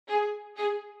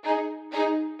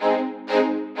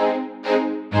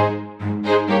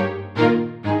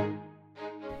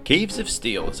Caves of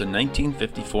Steel is a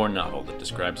 1954 novel that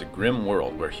describes a grim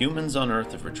world where humans on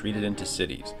Earth have retreated into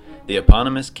cities, the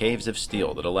eponymous Caves of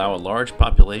Steel that allow a large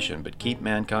population but keep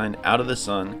mankind out of the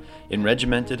sun in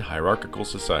regimented hierarchical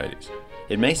societies.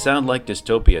 It may sound like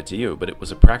dystopia to you, but it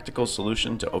was a practical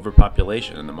solution to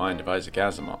overpopulation in the mind of Isaac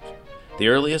Asimov. The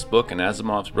earliest book in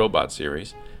Asimov's Robot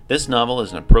series, this novel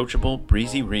is an approachable,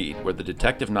 breezy read where the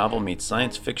detective novel meets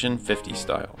science fiction 50s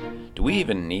style. Do we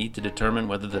even need to determine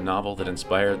whether the novel that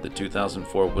inspired the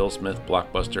 2004 Will Smith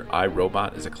blockbuster I,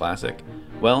 Robot is a classic?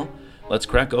 Well, let's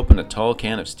crack open a tall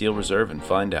can of Steel Reserve and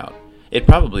find out. It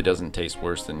probably doesn't taste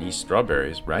worse than yeast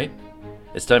strawberries, right?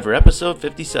 It's time for episode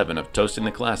 57 of Toasting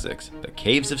the Classics, The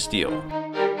Caves of Steel.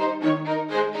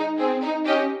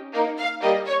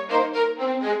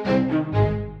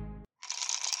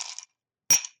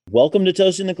 Welcome to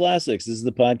Toasting the Classics. This is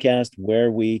the podcast where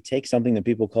we take something that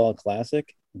people call a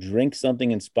classic, drink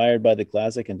something inspired by the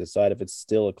classic, and decide if it's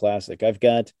still a classic. I've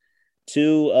got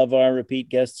two of our repeat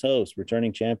guest hosts,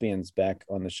 returning champions, back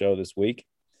on the show this week.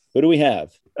 Who do we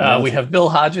have? We have Bill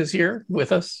Hodges here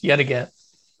with us yet again.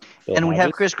 And we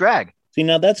have Chris Gregg. See,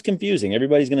 now that's confusing.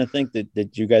 Everybody's going to think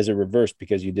that you guys are reversed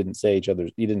because you didn't say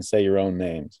your own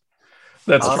names.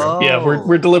 That's true. Yeah,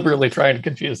 we're deliberately trying to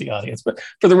confuse the audience. But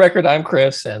for the record, I'm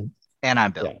Chris. And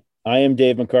I'm Bill. Yeah. I am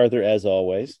Dave MacArthur, as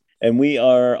always. And we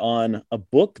are on a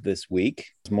book this week.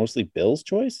 It's mostly Bill's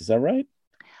choice. Is that right?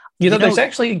 There's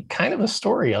actually kind of a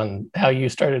story on how you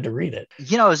started to read it.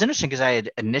 It was interesting because I had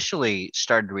initially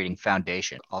started reading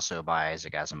Foundation, also by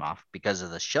Isaac Asimov, because of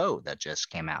the show that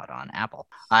just came out on Apple.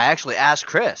 I actually asked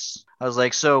Chris. I was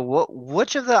like, so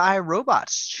which of the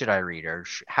iRobots should I read? Or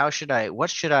what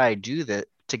should I do to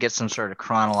get some sort of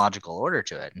chronological order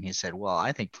to it? And he said, well,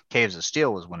 I think Caves of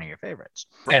Steel was one of your favorites.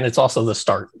 And it's also the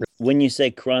start. When you say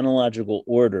chronological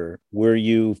order, were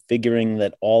you figuring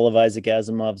that all of Isaac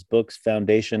Asimov's books,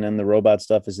 Foundation and the robot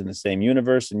stuff, is in the same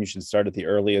universe and you should start at the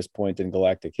earliest point in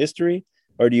galactic history?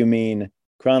 Or do you mean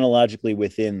chronologically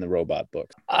within the robot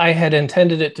books? I had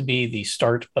intended it to be the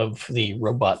start of the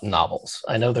robot novels.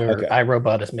 I know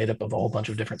iRobot is made up of a whole bunch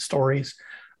of different stories,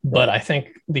 but I think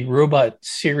the robot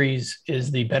series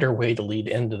is the better way to lead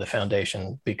into the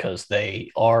Foundation because they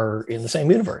are in the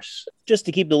same universe. Just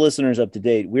to keep the listeners up to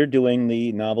date, we're doing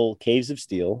the novel Caves of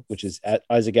Steel, which is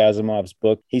Isaac Asimov's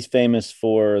book. He's famous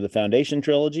for the Foundation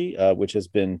trilogy, which has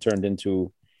been turned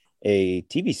into a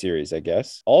TV series, I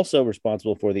guess. Also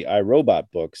responsible for the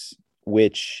iRobot books,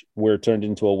 which were turned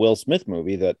into a Will Smith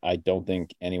movie that I don't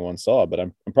think anyone saw, but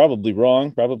I'm probably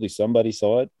wrong. Probably somebody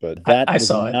saw it, but that I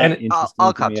saw it, and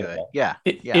I'll come to it. Yeah,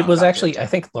 it was actually, I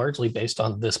think, largely based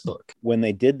on this book. When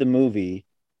they did the movie,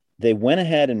 they went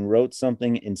ahead and wrote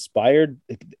something inspired,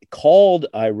 called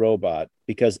iRobot,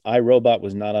 because iRobot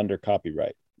was not under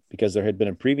copyright, because there had been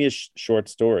a previous short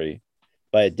story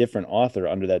by a different author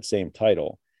under that same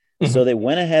title. Mm-hmm. So they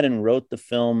went ahead and wrote the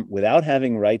film without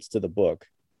having rights to the book,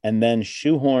 and then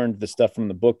shoehorned the stuff from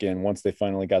the book in once they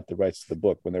finally got the rights to the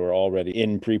book when they were already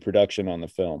in pre-production on the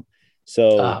film.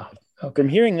 So from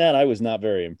hearing that, I was not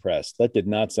very impressed. That did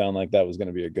not sound like that was going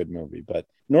to be a good movie, but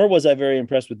nor was I very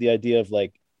impressed with the idea of,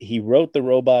 like, he wrote the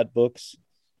robot books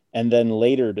and then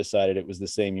later decided it was the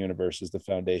same universe as the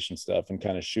Foundation stuff and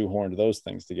kind of shoehorned those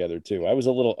things together too. I was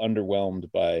a little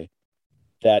underwhelmed by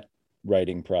that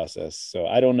writing process. So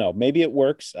I don't know. Maybe it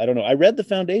works. I don't know. I read the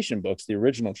Foundation books, the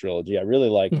original trilogy. I really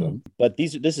liked them, but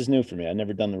this is new for me. I've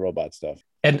never done the robot stuff.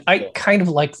 And I kind of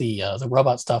like the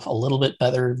robot stuff a little bit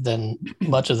better than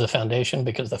much of the Foundation,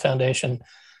 because the Foundation,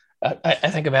 I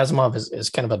think of Asimov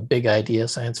as kind of a big idea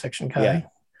science fiction guy.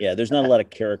 Yeah, there's not a lot of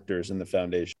characters in the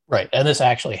Foundation. Right. And this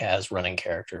actually has running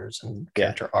characters and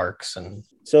character arcs. And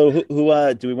so who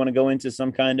do we want to go into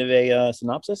some kind of a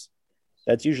synopsis?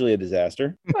 That's usually a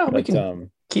disaster. Well, we can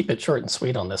keep it short and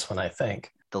sweet on this one, I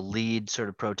think. The lead sort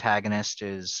of protagonist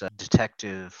is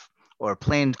detective or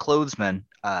plainclothesman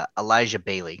Elijah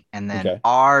Bailey, and then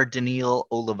R. Daniil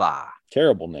Oliva.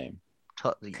 Terrible name.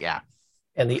 Yeah.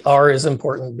 And the R is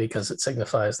important because it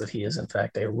signifies that he is, in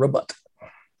fact, a robot.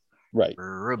 Right.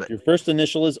 If your first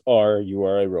initial is R, you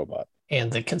are a robot.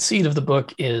 And the conceit of the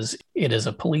book is it is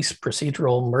a police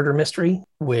procedural murder mystery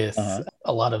with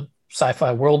a lot of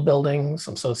sci-fi world building,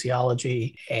 some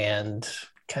sociology, and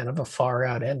kind of a far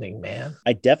out ending, man.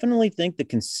 I definitely think the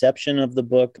conception of the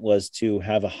book was to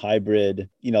have a hybrid,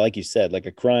 like you said, like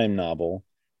a crime novel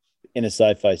in a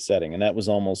sci-fi setting. And that was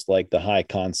almost like the high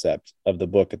concept of the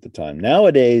book at the time.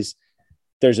 Nowadays,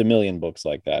 there's a million books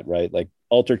like that, right? Like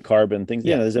Altered Carbon, things,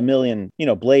 there's a million,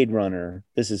 Blade Runner.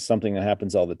 This is something that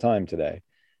happens all the time today.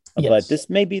 Yes. But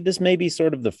this may be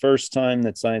sort of the first time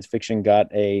that science fiction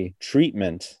got a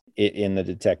treatment in the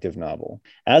detective novel.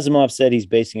 Asimov said he's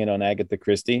basing it on Agatha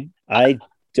Christie. I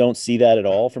don't see that at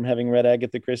all from having read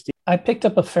Agatha Christie. I picked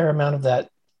up a fair amount of that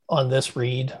on this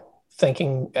read,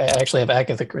 thinking I actually have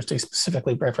Agatha Christie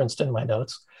specifically referenced in my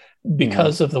notes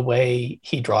because of the way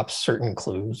he drops certain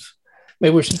clues.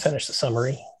 Maybe we should finish the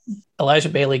summary. Elijah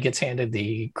Baley gets handed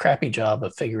the crappy job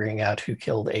of figuring out who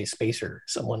killed a spacer,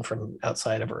 someone from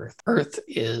outside of Earth. Earth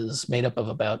is made up of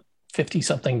about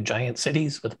 50-something giant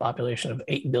cities with a population of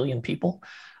 8 billion people.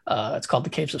 It's called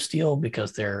the Caves of Steel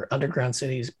because they're underground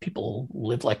cities. People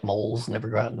live like moles, never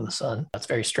go out into the sun. It's a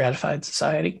very stratified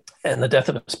society, and the death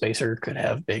of a spacer could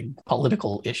have big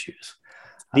political issues.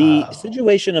 The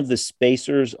situation of the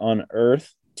spacers on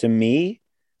Earth, to me,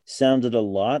 sounded a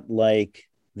lot like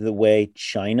the way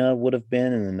China would have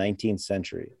been in the 19th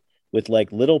century, with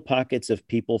like little pockets of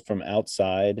people from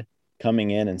outside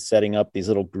coming in and setting up these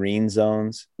little green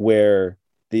zones where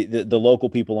the local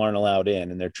people aren't allowed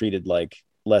in, and they're treated like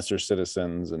lesser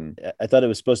citizens. And I thought it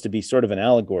was supposed to be sort of an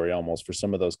allegory almost for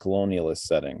some of those colonialist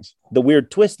settings. The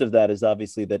weird twist of that is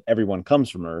obviously that everyone comes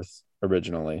from Earth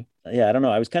originally. Yeah, I don't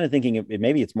know. I was kind of thinking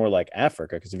maybe it's more like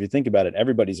Africa, because if you think about it,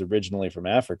 everybody's originally from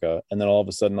Africa, and then all of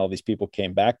a sudden all these people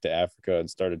came back to Africa and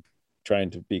started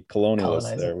trying to be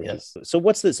colonialists there. Yes. So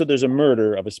what's this? So there's a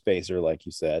murder of a spacer, like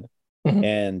you said,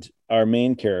 and our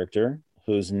main character,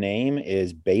 whose name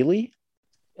is Baley,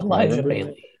 Elijah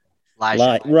Baley.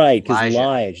 Right, because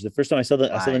Lige. The first time I saw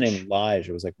the name Lige,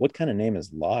 I was like, "What kind of name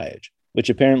is Lige?" Which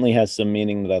apparently has some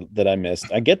meaning that I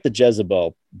missed. I get the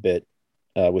Jezebel bit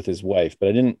with his wife, but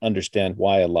I didn't understand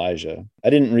why Elijah.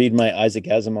 I didn't read my Isaac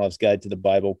Asimov's Guide to the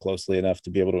Bible closely enough to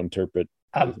be able to interpret.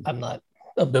 I'm not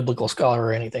a biblical scholar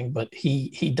or anything, but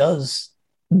he does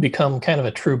become kind of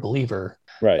a true believer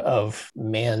of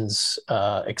man's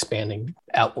expanding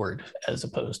outward as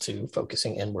opposed to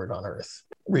focusing inward on Earth,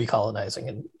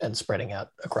 recolonizing and spreading out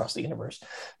across the universe,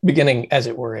 beginning, as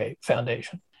it were, a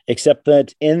foundation. Except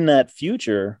that in that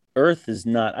future, Earth is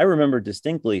not, I remember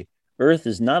distinctly, Earth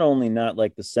is not only not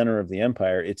like the center of the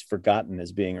empire, it's forgotten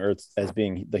as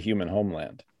being the human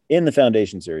homeland in the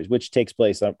Foundation series, which takes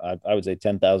place, I would say,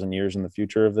 10,000 years in the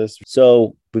future of this.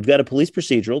 So we've got a police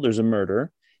procedural. There's a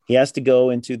murder. He has to go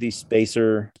into the Space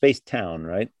Town,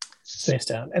 right? Space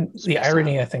Town. And the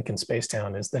irony, I think, in Space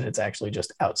Town is that it's actually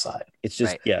just outside. It's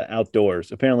just,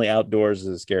 outdoors. Apparently outdoors is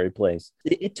a scary place.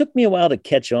 It took me a while to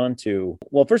catch on to,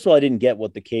 well, first of all, I didn't get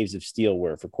what the Caves of Steel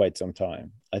were for quite some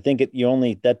time. I think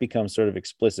that becomes sort of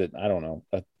explicit, I don't know,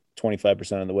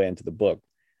 25% of the way into the book.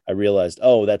 I realized,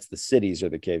 that's the cities are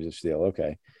the Caves of Steel.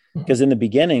 Okay. Because in the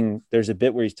beginning, there's a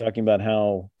bit where he's talking about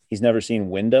how he's never seen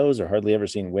windows or hardly ever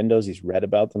seen windows. He's read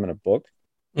about them in a book.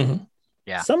 Mm-hmm.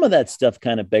 Yeah. Some of that stuff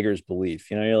kind of beggars belief.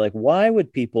 You're like, why would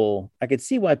I could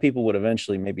see why people would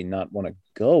eventually maybe not want to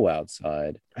go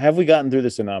outside. Have we gotten through the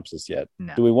synopsis yet?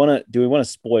 No. Do we want to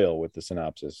spoil with the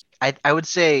synopsis? I would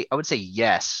say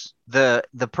yes. The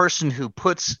person who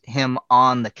puts him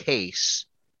on the case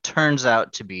turns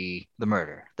out to be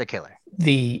the killer.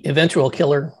 The eventual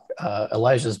killer,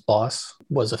 Elijah's boss,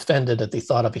 was offended at the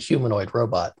thought of a humanoid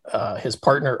robot. His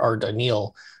partner,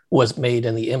 Ardaniel, was made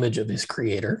in the image of his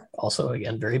creator, also,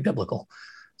 again, very biblical.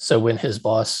 So when his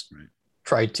boss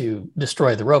tried to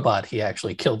destroy the robot, he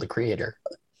actually killed the creator.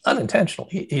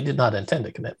 Unintentionally. He did not intend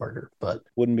to commit murder, but...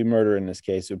 Wouldn't be murder in this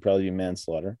case. It would probably be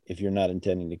manslaughter if you're not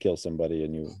intending to kill somebody.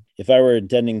 If I were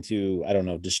intending to, I don't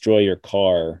know, destroy your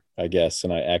car, I guess,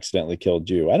 and I accidentally killed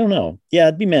you, I don't know. Yeah,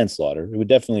 it'd be manslaughter. It would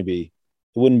definitely be.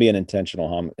 It wouldn't be an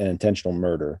intentional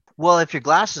murder. Well, if your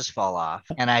glasses fall off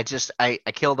and I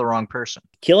kill the wrong person.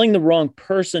 Killing the wrong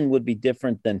person would be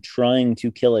different than trying to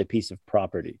kill a piece of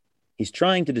property. He's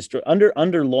trying to destroy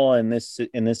under law in this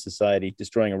society.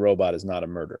 Destroying a robot is not a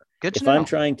murder. Good to know. I'm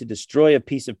trying to destroy a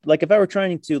piece of, like, if I were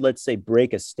trying to, let's say,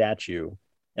 break a statue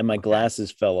and my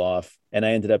glasses fell off and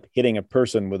I ended up hitting a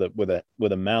person with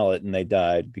a mallet and they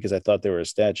died because I thought they were a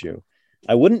statue,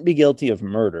 I wouldn't be guilty of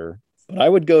murder. But I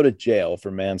would go to jail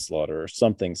for manslaughter or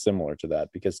something similar to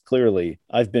that, because clearly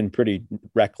I've been pretty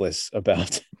reckless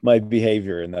about my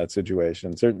behavior in that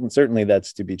situation. Certainly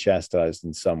that's to be chastised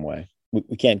in some way.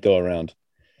 We can't go around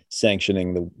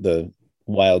sanctioning the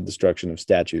wild destruction of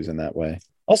statues in that way.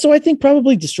 Also, I think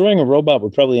probably destroying a robot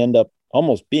would probably end up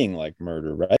almost being like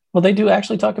murder, right? Well, they do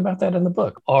actually talk about that in the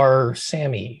book. Our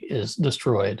Sammy is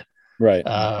destroyed. Right.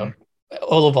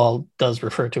 Olival does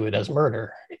refer to it as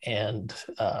murder, and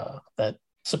that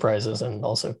surprises and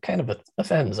also kind of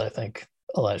offends, I think,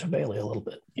 Elijah Baley a little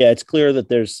bit. Yeah, it's clear that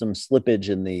there's some slippage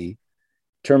in the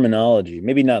terminology,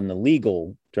 maybe not in the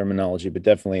legal terminology, but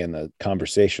definitely in the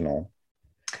conversational.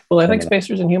 Well, I think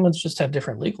spacers and humans just have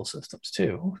different legal systems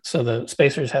too. So the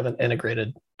spacers have an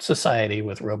integrated society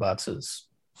with robots is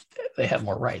they have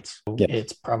more rights. Yeah.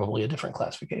 It's probably a different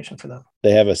classification for them.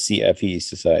 They have a CFE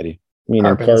society,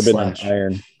 meaning carbon and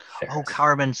iron. Oh,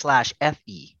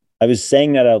 carbon/FE. I was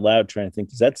saying that out loud, trying to think,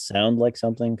 does that sound like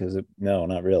something? Because no,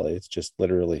 not really. It's just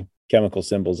literally chemical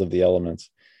symbols of the elements.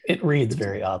 It reads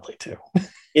very oddly too.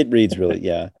 It reads really,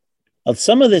 yeah.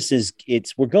 Some of this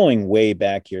we're going way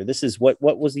back here. This is what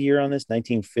was the year on this?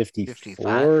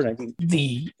 1954?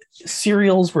 The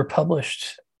serials were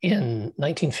published in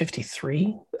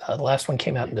 1953. The last one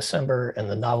came out in December, and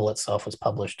the novel itself was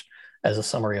published as a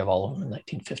summary of all of them in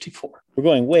 1954. We're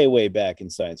going way, way back in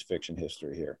science fiction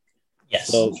history here. Yes.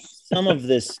 So some of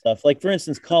this stuff, like for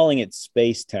instance, calling it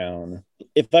Space Town.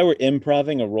 If I were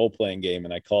improvising a role-playing game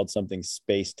and I called something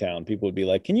Space Town, people would be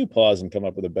like, can you pause and come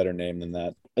up with a better name than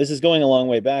that? This is going a long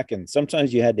way back. And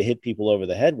sometimes you had to hit people over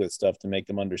the head with stuff to make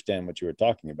them understand what you were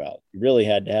talking about. You really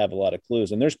had to have a lot of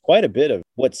clues. And there's quite a bit of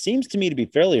what seems to me to be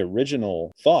fairly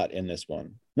original thought in this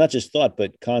one. Not just thought,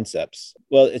 but concepts.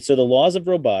 Well, so the laws of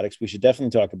robotics, we should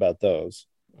definitely talk about those.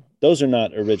 Those are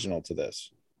not original to this.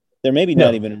 They're maybe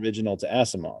not even original to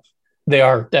Asimov. They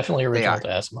are definitely original to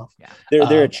Asimov. Yeah.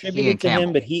 They're attributed to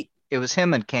him, but it was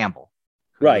him and Campbell.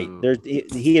 Right.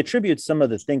 He attributes some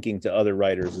of the thinking to other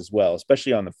writers as well,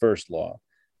 especially on the first law.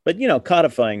 But,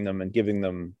 codifying them and giving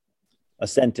them a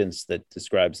sentence that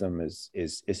describes them is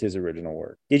his original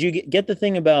work. Did you get the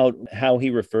thing about how he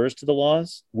refers to the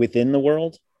laws within the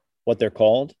world, what they're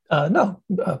called? No,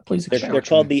 please explain. They're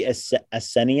called the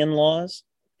Asenion laws,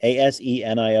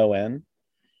 Asenion.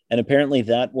 And apparently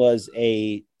that was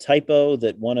a typo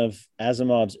that one of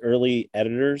Asimov's early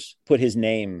editors put his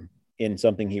name in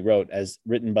something he wrote as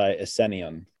written by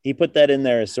Asenion. He put that in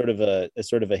there as sort of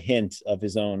a hint of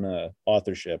his own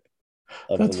authorship.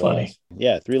 That's funny.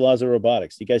 Yeah, 3 laws of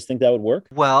robotics. Do you guys think that would work?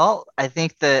 Well, I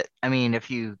think that,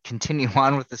 if you continue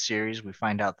on with the series, we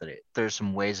find out that there's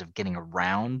some ways of getting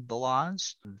around the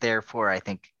laws. Therefore, I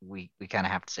think we kind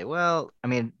of have to say, well,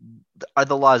 are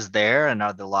the laws there and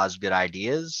are the laws good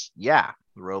ideas? Yeah,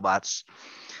 robots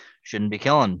shouldn't be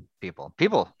killing people.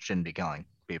 People shouldn't be killing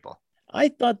people. I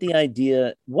thought the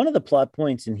idea, one of the plot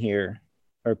points in here,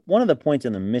 or one of the points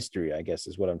in the mystery, I guess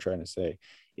is what I'm trying to say,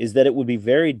 is that it would be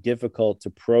very difficult to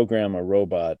program a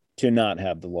robot to not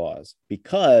have the laws,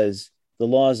 because the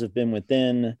laws have been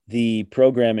within the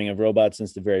programming of robots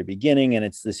since the very beginning. And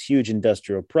it's this huge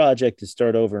industrial project to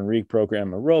start over and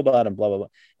reprogram a robot and blah, blah, blah.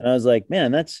 And I was like,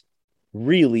 man, that's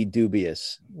really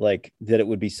dubious, like that it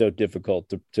would be so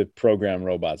difficult to program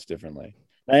robots differently.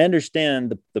 I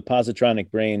understand the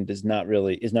positronic brain is not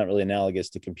really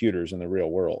analogous to computers in the real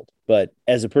world. But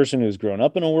as a person who's grown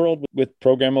up in a world with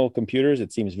programmable computers,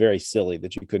 it seems very silly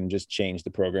that you couldn't just change the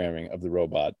programming of the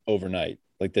robot overnight.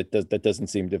 Like that doesn't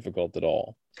seem difficult at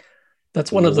all.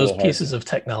 That's one of those pieces of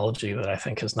technology that I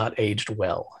think has not aged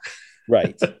well.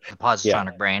 Right. The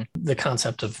positronic brain. The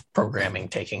concept of programming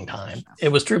taking time. It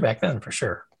was true back then for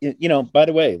sure. By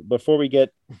the way, before we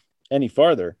get any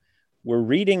farther, we're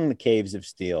reading The Caves of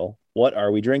Steel. What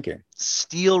are we drinking?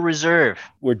 Steel Reserve.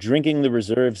 We're drinking the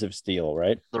reserves of steel,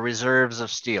 right? The reserves of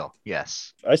steel,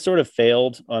 yes. I sort of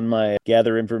failed on my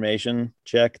gather information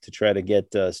check to try to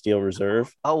get Steel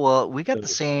Reserve. Oh, well, we got the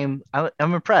same. I'm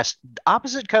impressed.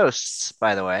 Opposite coasts,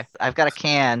 by the way. I've got a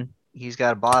can. He's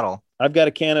got a bottle. I've got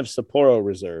a can of Sapporo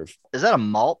Reserve. Is that a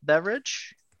malt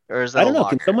beverage? Or is that I don't know.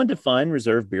 lager? Can someone define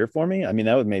reserve beer for me?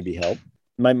 That would maybe help.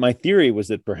 My theory was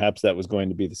that perhaps that was going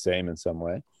to be the same in some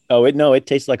way. Oh, it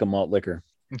tastes like a malt liquor.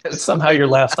 It's somehow your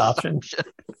last option.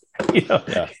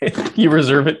 You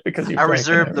reserve it because you. I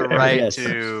reserve the right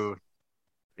to.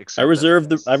 I reserve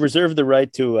the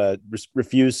right to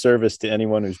refuse service to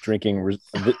anyone who's drinking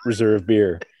reserve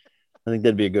beer. I think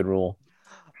that'd be a good rule.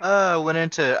 I went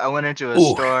into a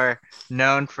store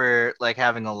known for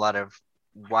having a lot of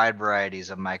wide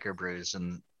varieties of microbrews,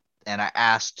 and I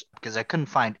asked because I couldn't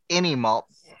find any malt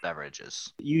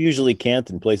beverages. You usually can't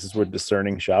in places where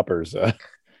discerning shoppers.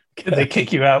 Did they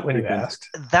kick you out when you asked?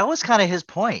 That was kind of his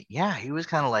point. Yeah, he was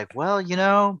kind of like, well,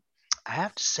 I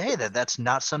have to say that's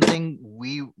not something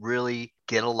we really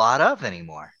get a lot of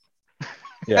anymore.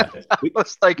 Yeah, we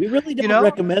really don't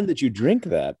recommend that you drink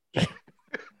that.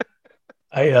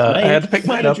 I had to pick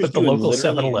mine up at the local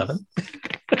 7-Eleven.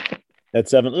 At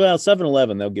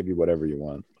 7-Eleven, they'll give you whatever you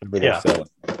want. Yeah.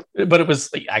 But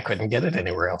I couldn't get it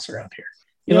anywhere else around here.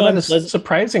 That is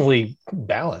surprisingly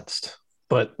balanced,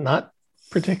 but not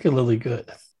particularly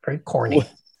good. Very corny.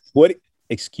 What?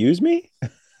 Excuse me?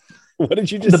 What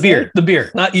did you just say? The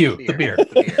beer, not you. The beer.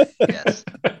 Yes.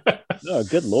 Oh,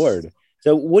 good Lord.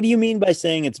 So what do you mean by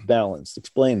saying it's balanced?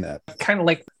 Explain that. Kind of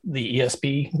like the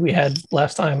ESP we had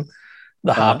last time.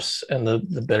 the hops and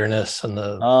the bitterness and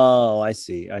the. Oh, I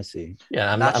see.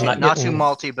 Yeah, I'm not not too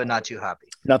malty, but not too hoppy.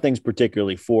 Nothing's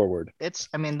particularly forward. It's,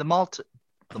 I mean, the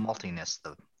maltiness,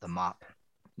 the mop.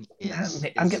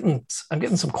 I'm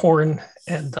getting some corn,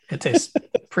 and it tastes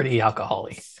pretty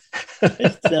alcoholic.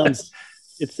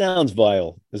 It sounds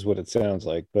vile, is what it sounds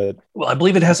like. But well, I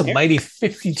believe it has a mighty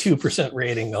 52%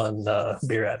 rating on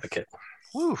Beer Advocate.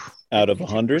 Woo, out of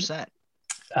 100.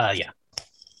 Yeah.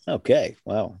 Okay.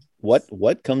 Wow.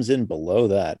 What comes in below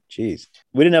that? Jeez,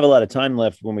 we didn't have a lot of time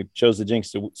left when we chose the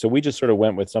Jinx, so we just sort of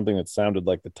went with something that sounded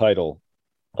like the title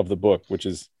of the book, which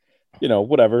is,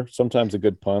 whatever. Sometimes a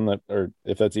good pun, or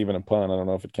if that's even a pun, I don't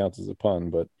know if it counts as a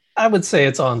pun, but I would say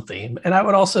it's on theme. And I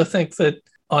would also think that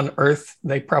on Earth,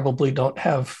 they probably don't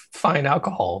have fine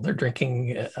alcohol. They're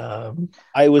drinking. Are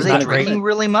they drinking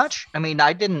really much? I mean,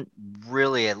 I didn't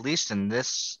really, at least in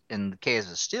the case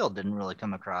of Steel, didn't really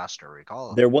come across or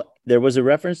recall. There was a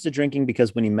reference to drinking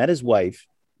because when he met his wife,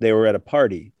 they were at a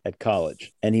party at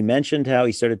college, and he mentioned how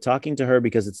he started talking to her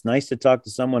because it's nice to talk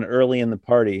to someone early in the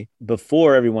party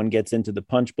before everyone gets into the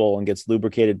punch bowl and gets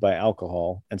lubricated by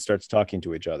alcohol and starts talking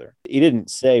to each other. He didn't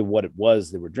say what it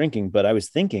was they were drinking, but I was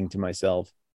thinking to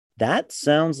myself, that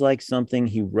sounds like something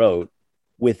he wrote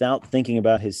without thinking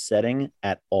about his setting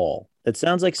at all. That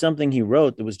sounds like something he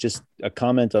wrote that was just a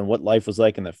comment on what life was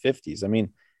like in the 50s. I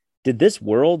mean, did this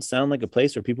world sound like a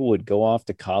place where people would go off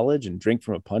to college and drink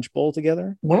from a punch bowl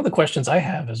together? One of the questions I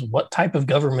have is, what type of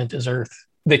government is Earth?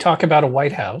 They talk about a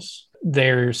White House.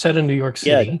 They're set in New York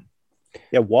City.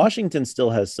 Yeah, Washington still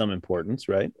has some importance,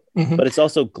 right? Mm-hmm. But it's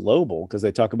also global because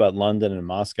they talk about London and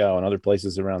Moscow and other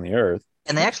places around the earth.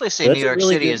 And they actually say New York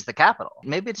City is the capital.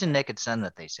 Maybe it's in Naked Sun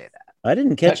that they say that. I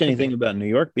didn't catch anything about New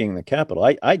York being the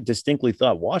capital. I distinctly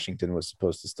thought Washington was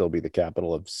supposed to still be the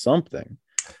capital of something.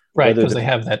 Right, because they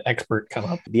have that expert come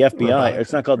up. The FBI,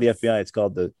 it's not called the FBI, it's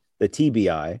called the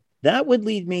TBI. That would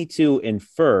lead me to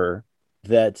infer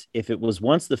that if it was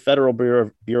once the Federal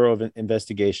Bureau of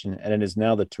Investigation and it is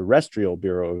now the Terrestrial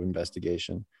Bureau of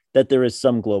Investigation, that there is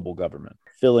some global government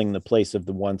filling the place of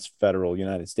the once federal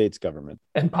United States government.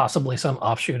 And possibly some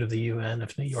offshoot of the UN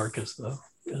if New York is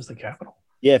the capital.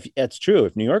 Yeah, if that's true.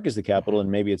 If New York is the capital, and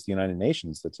maybe it's the United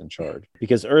Nations that's in charge,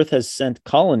 because Earth has sent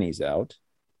colonies out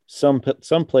some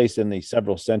place in the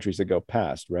several centuries ago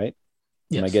past, right?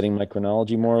 Yes. Am I getting my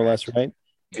chronology more or less right?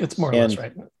 It's more or less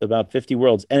right. About 50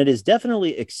 worlds. And it is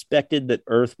definitely expected that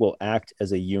Earth will act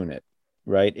as a unit,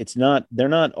 right? They're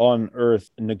not on Earth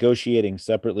negotiating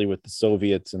separately with the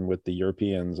Soviets and with the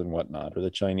Europeans and whatnot, or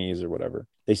the Chinese or whatever.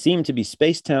 They seem to be,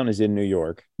 Spacetown is in New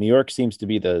York. New York seems to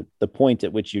be the point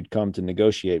at which you'd come to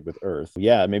negotiate with Earth.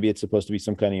 Yeah, maybe it's supposed to be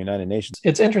some kind of United Nations.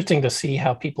 It's interesting to see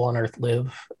how people on Earth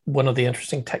live. One of the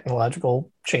interesting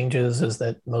technological changes is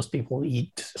that most people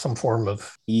eat some form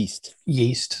of yeast.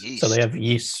 So they have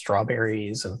yeast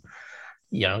strawberries and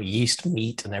yeast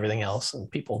meat and everything else,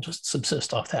 and people just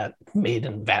subsist off that, made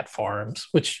in vat farms,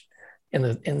 which in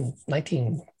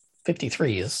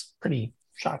 1953 is pretty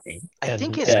shocking. I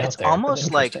think it's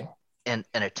almost like an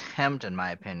attempt, in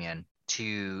my opinion,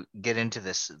 to get into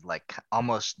this like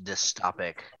almost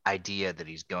dystopic idea that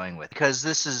he's going with, because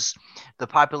this is the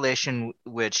population,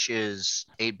 which is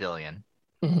 8 billion,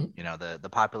 the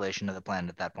population of the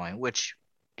planet at that point, which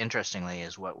interestingly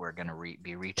is what we're going to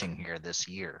be reaching here this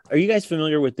year. Are you guys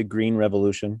familiar with the Green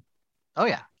Revolution? Oh,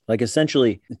 yeah. Like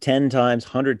essentially 10 times,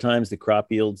 100 times the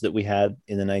crop yields that we had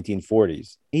in the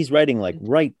 1940s. He's writing like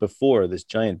right before this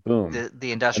giant boom.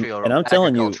 The industrial and I'm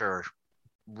telling you,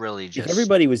 really just... if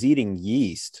everybody was eating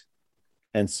yeast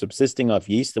and subsisting off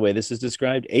yeast the way this is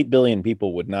described, 8 billion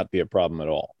people would not be a problem at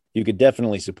all. You could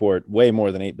definitely support way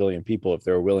more than 8 billion people if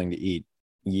they were willing to eat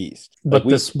yeast. But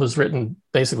this was written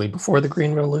basically before the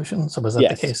Green Revolution. So was that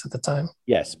the case at the time?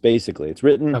 Yes, basically. It's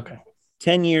written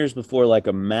 10 years before like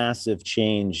a massive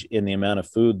change in the amount of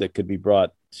food that could be brought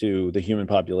to the human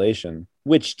population,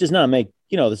 which does not make,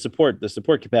 the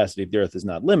support capacity of the Earth is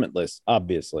not limitless,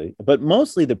 obviously. But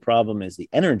mostly the problem is the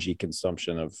energy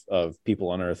consumption of people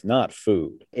on Earth, not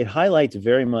food. It highlights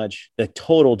very much the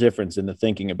total difference in the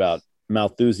thinking about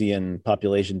Malthusian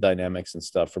population dynamics and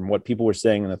stuff from what people were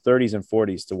saying in the 30s and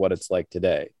 40s to what it's like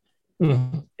today.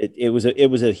 Mm-hmm. It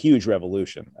was a huge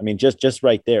revolution. I mean, just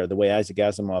right there, the way Isaac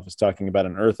Asimov is talking about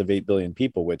an Earth of 8 billion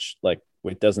people, which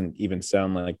it doesn't even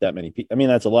sound like that many people. I mean,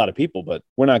 that's a lot of people, but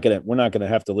we're not gonna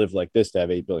have to live like this to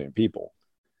have 8 billion people.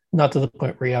 Not to the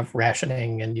point where you have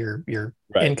rationing and your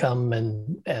income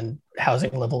and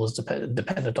housing level is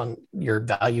dependent on your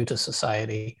value to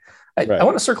society. I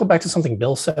want to circle back to something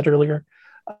Bill said earlier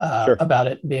about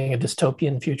it being a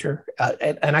dystopian future.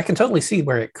 And I can totally see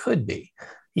where it could be.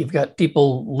 You've got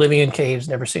people living in caves,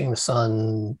 never seeing the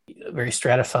sun, very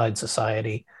stratified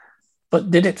society.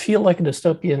 But did it feel like a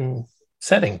dystopian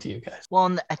setting to you guys? Well,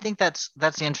 and I think that's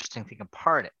the interesting thing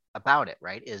about it,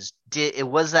 right?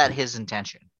 Was that his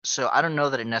intention? So I don't know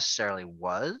that it necessarily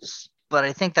was, but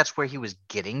I think that's where he was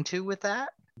getting to with that.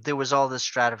 There was all this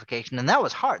stratification, and that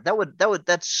was hard.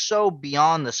 That's so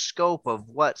beyond the scope of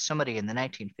what somebody in the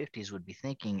 1950s would be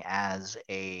thinking as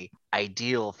a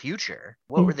ideal future.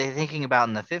 What were they thinking about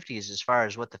in the 50s as far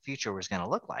as what the future was going to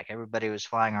look like? Everybody was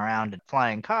flying around in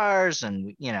flying cars,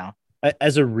 and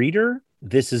As a reader,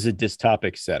 this is a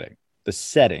dystopic setting.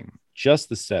 Just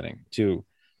the setting, to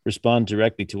respond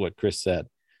directly to what Chris said.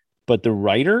 But the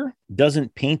writer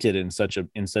doesn't paint it in such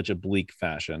a bleak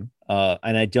fashion.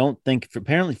 And I don't think,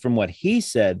 apparently from what he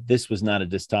said, this was not a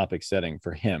dystopic setting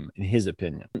for him, in his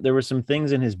opinion. There were some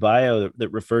things in his bio that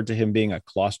referred to him being a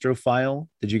claustrophile.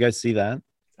 Did you guys see that?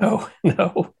 Oh,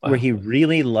 no. Where he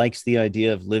really likes the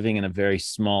idea of living in a very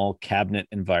small cabinet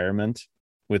environment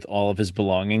with all of his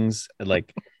belongings.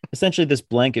 Like, essentially this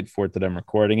blanket fort that I'm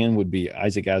recording in would be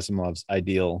Isaac Asimov's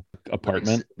ideal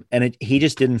apartment. And he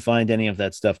just didn't find any of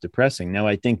that stuff depressing. Now,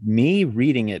 I think me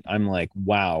reading it, I'm like,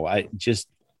 wow,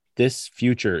 this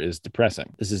future is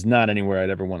depressing. This is not anywhere I'd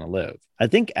ever want to live. I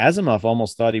think Asimov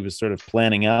almost thought he was sort of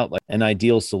planning out like an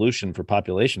ideal solution for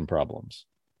population problems,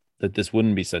 that this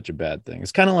wouldn't be such a bad thing.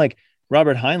 It's kind of like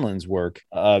Robert Heinlein's work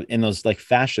in those like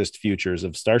fascist futures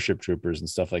of Starship Troopers and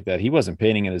stuff like that. He wasn't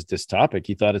painting it as dystopic.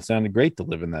 He thought it sounded great to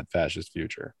live in that fascist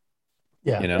future.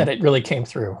 Yeah, and it really came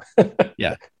through.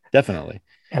 Yeah, definitely.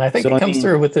 And I think it comes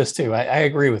through with this too. I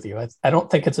agree with you. I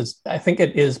don't think I think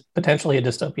it is potentially a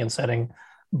dystopian setting,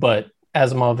 but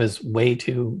Asimov is way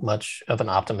too much of an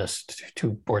optimist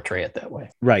to portray it that way.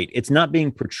 Right. It's not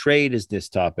being portrayed as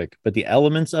dystopic, but the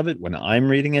elements of it, when I'm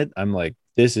reading it, I'm like,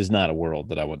 this is not a world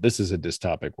that I want. This is a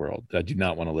dystopic world. I do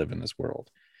not want to live in this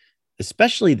world,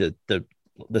 especially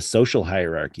the social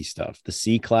hierarchy stuff, the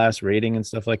C-class rating and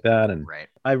stuff like that. And right.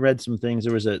 I read some things.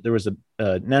 There was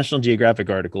a National Geographic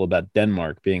article about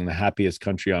Denmark being the happiest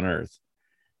country on earth.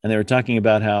 And they were talking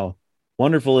about how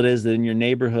wonderful it is that in your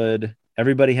neighborhood,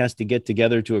 everybody has to get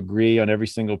together to agree on every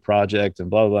single project and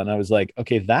blah, blah, blah. And I was like,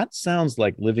 okay, that sounds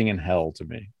like living in hell to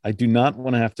me. I do not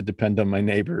want to have to depend on my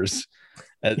neighbors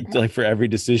like for every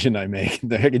decision I make.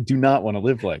 I do not want to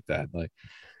live like that.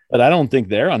 But I don't think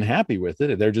they're unhappy with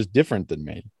it. They're just different than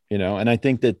me, And I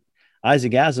think that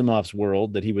Isaac Asimov's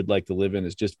world that he would like to live in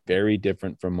is just very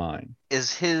different from mine.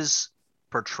 Is his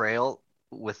portrayal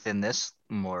within this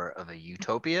more of a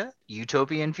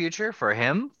utopian future for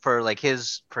him, for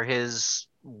his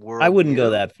world? I wouldn't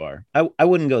go that far. I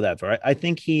wouldn't go that far. I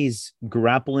think he's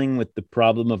grappling with the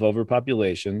problem of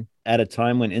overpopulation at a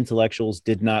time when intellectuals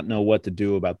did not know what to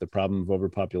do about the problem of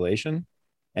overpopulation.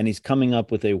 And he's coming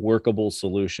up with a workable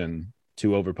solution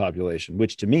to overpopulation,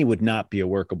 which to me would not be a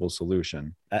workable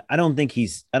solution. I don't think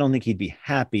he'd be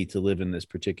happy to live in this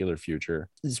particular future.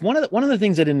 It's one of the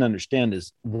things I didn't understand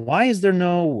is, why is there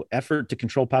no effort to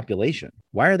control population?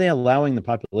 Why are they allowing the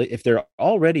population, if they're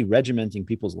already regimenting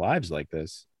people's lives like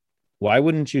this? Why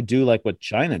wouldn't you do like what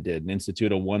China did and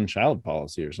institute a one-child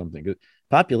policy or something?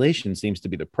 Population seems to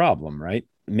be the problem, right?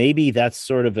 Maybe that's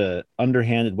sort of a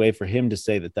underhanded way for him to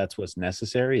say that that's what's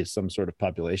necessary, is some sort of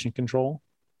population control.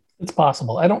 It's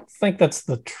possible. I don't think that's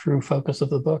the true focus of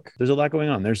the book. There's a lot going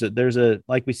on. There's a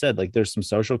like we said, like there's some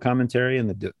social commentary in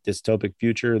the dystopic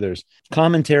future. There's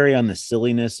commentary on the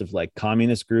silliness of like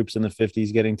communist groups in the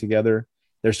 50s getting together.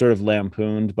 They're sort of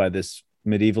lampooned by this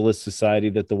medievalist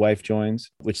society that the wife joins,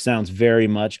 which sounds very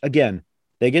much, again,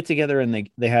 they get together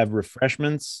and they have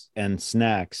refreshments and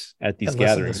snacks at these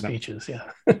gatherings. Speeches,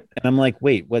 yeah. And I'm like,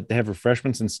 wait, what? They have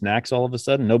refreshments and snacks all of a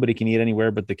sudden? Nobody can eat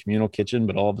anywhere but the communal kitchen,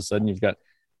 but all of a sudden you've got.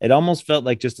 It almost felt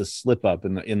like just a slip up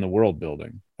in the world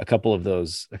building. A couple of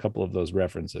those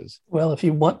references. Well, if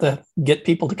you want to get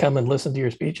people to come and listen to your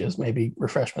speeches, maybe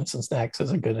refreshments and snacks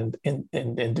is a good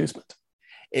inducement.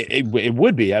 It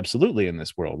would be absolutely in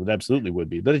this world. It absolutely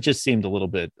would be, but it just seemed a little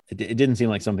bit. It didn't seem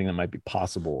like something that might be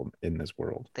possible in this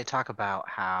world. They talk about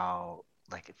how,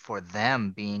 like, for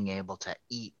them being able to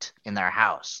eat in their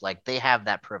house, like they have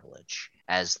that privilege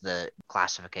as the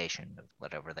classification of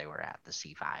whatever they were at, the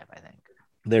C5, I think.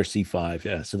 They're C5,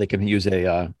 yeah. So they can use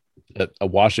a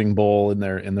washing bowl in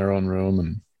their own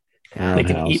room, and they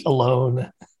can eat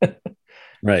alone,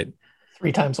 right?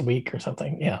 3 times a week or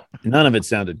something. Yeah. None of it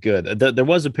sounded good. There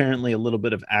was apparently a little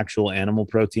bit of actual animal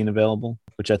protein available,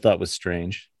 which I thought was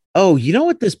strange. Oh, you know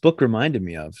what this book reminded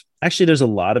me of? Actually, there's a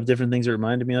lot of different things it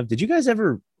reminded me of. Did you guys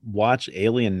ever watch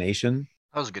Alien Nation?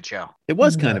 That was a good show. It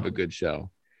was kind of a good show.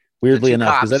 Weirdly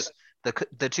enough, because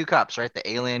the 2 cops, right? The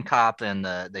alien cop and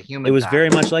the human. It was cop. very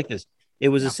much like this. It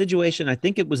was a situation. I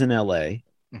think it was in LA,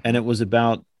 and it was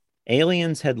about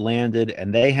aliens had landed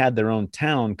and they had their own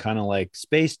town, kind of like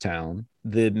Space Town.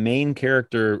 The main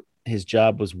character, his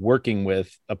job was working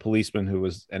with a policeman who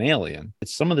was an alien.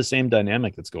 It's some of the same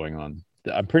dynamic that's going on.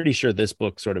 I'm pretty sure this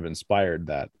book sort of inspired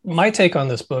that. My take on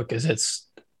this book is it's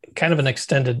kind of an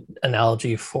extended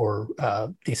analogy for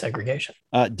desegregation.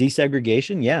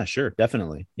 Desegregation? Yeah, sure.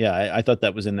 Definitely. Yeah, I thought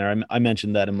that was in there. I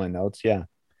mentioned that in my notes. Yeah.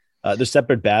 The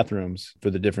separate bathrooms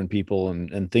for the different people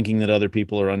and thinking that other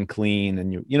people are unclean.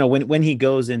 And, you know, when he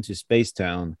goes into Space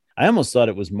Town, I almost thought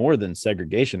it was more than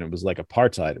segregation. It was like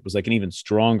apartheid. It was like an even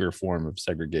stronger form of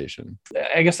segregation.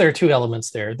 I guess there are two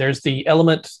elements there. There's the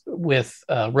element with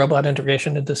robot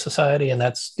integration into society, and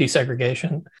that's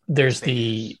desegregation. There's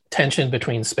the tension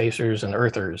between spacers and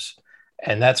earthers.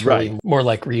 And that's really more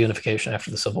like reunification after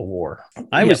the Civil War.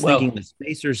 I was thinking the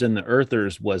spacers and the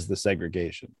earthers was the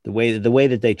segregation. The way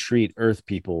that they treat Earth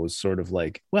people was sort of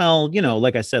like, well, you know,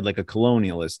 like I said, like a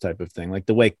colonialist type of thing, like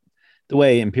the way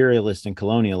imperialist and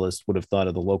colonialist would have thought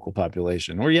of the local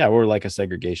population, or like a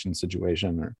segregation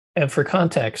situation. And for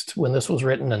context, when this was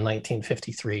written in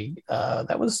 1953,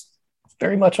 that was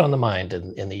very much on the mind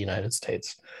in the United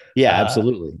States. Yeah,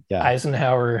 absolutely. Yeah,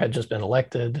 Eisenhower had just been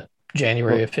elected.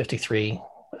 January of 53.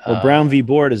 Well, Brown v.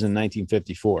 Board is in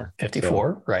 1954. 54,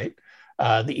 so. Right.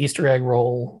 The Easter egg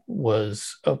roll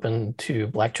was open to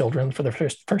Black children for the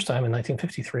first time in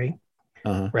 1953,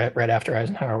 right after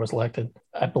Eisenhower was elected.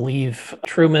 I believe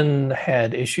Truman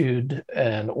had issued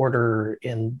an order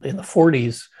in the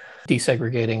 40s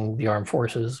desegregating the armed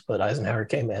forces, but Eisenhower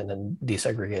came in and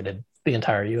desegregated the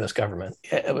entire U.S. government.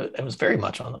 It was very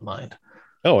much on the mind.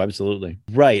 Oh, absolutely.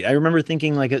 Right. I remember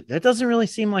thinking like that doesn't really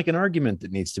seem like an argument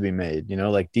that needs to be made, you know,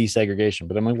 like desegregation.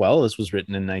 But I'm like, well, this was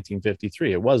written in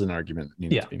 1953. It was an argument that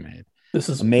needed to be made. This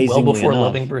is well before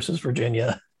Loving versus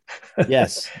Virginia.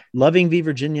 Yes. Loving v.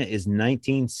 Virginia is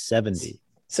 1970.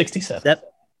 67.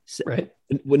 Right.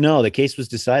 No, the case was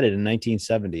decided in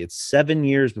 1970. It's 7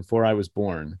 years before I was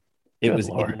born. It was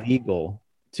illegal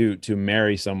to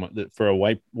marry someone, for a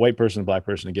white person, Black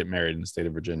person to get married in the state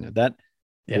of Virginia. That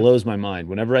blows my mind.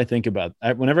 Whenever I think about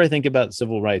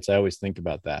civil rights, I always think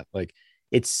about that. Like,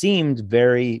 it seemed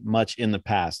very much in the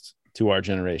past to our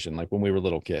generation, like when we were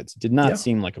little kids. It did not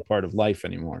seem like a part of life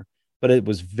anymore, but it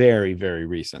was very, very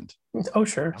recent. Oh,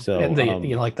 sure. So, and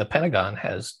like the Pentagon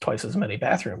has twice as many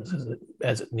bathrooms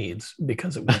as it needs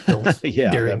because it was built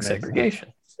during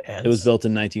segregation. And it was built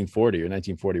in 1940 or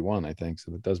 1941, I think.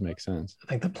 So that does make sense. I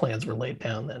think the plans were laid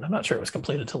down then. I'm not sure it was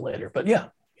completed till later, but yeah,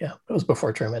 it was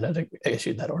before Truman had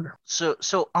issued that order. So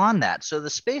on that, so the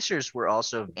spacers were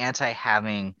also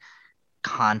anti-having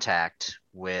contact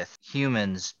with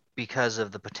humans because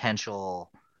of the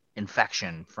potential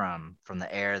infection from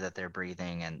the air that they're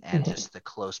breathing and just the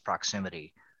close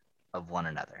proximity of one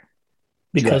another.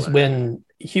 Because when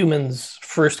humans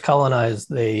first colonized,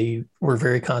 they were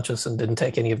very conscious and didn't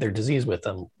take any of their disease with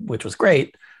them, which was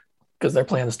great because their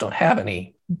planets don't have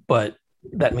any, but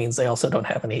that means they also don't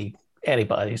have any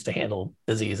antibodies to handle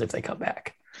disease if they come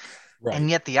back. Right. And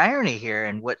yet the irony here,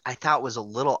 and what I thought was a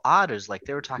little odd, is like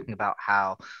they were talking about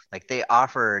how like they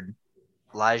offered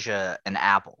Elijah an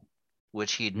apple,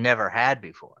 which he'd never had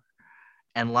before.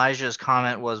 And Elijah's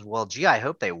comment was, well, gee, I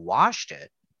hope they washed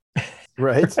it.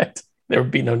 Right. There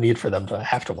would be no need for them to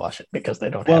have to wash it because they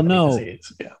don't have any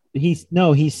disease.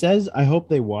 Yeah. He says, I hope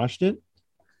they washed it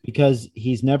because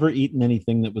he's never eaten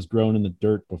anything that was grown in the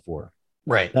dirt before.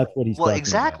 Right. That's what he's talking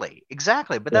about.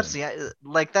 Exactly. But that's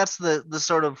the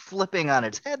sort of flipping on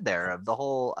its head there of the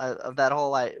whole of that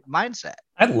whole mindset.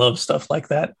 I love stuff like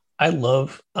that. I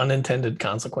love unintended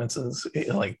consequences,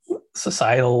 like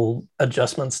societal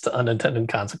adjustments to unintended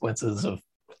consequences of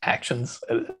actions.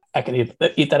 I can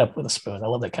eat that up with a spoon. I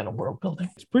love that kind of world building.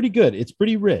 It's pretty good. It's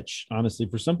pretty rich, honestly,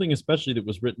 for something especially that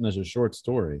was written as a short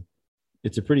story.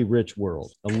 It's a pretty rich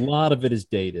world. A lot of it is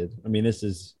dated. I mean, this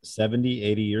is 70,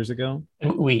 80 years ago.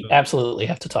 We absolutely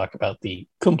have to talk about the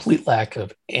complete lack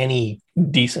of any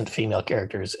decent female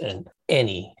characters in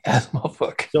any Asimov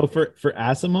book. So for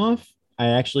Asimov, I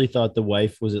actually thought the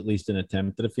wife was at least an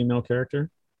attempt at a female character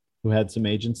who had some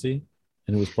agency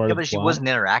and who was part of the plot. But she wasn't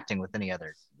interacting with any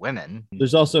other women.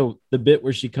 There's also the bit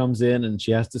where she comes in and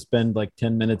she has to spend like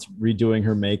 10 minutes redoing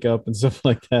her makeup and stuff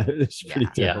like that. It's pretty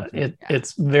terrible.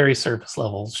 It's very surface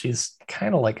level. She's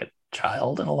kind of like a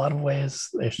child in a lot of ways.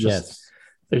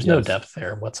 There's no depth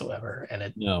there whatsoever.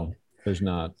 No, there's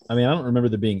not. I mean, I don't remember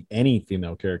there being any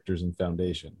female characters in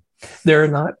Foundation. There are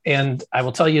not. And I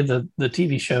will tell you the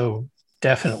TV show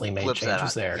definitely made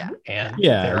changes there. And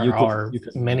there are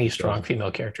many strong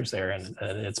female characters there, and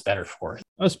it's better for it.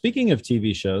 Oh, speaking of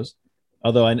TV shows,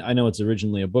 although I know it's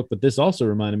originally a book, but this also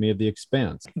reminded me of The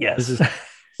Expanse. Yes.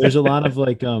 there's a lot of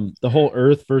like the whole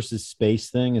Earth versus space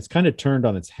thing. It's kind of turned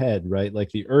on its head, right? Like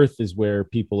the Earth is where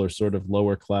people are sort of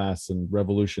lower class and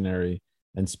revolutionary,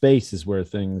 and space is where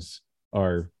things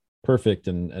are perfect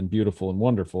and beautiful and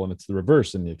wonderful. And it's the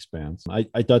reverse in The Expanse.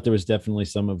 I thought there was definitely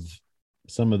some of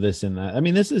this in that. I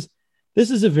mean, this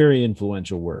is a very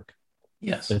influential work.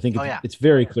 Yes. I think it's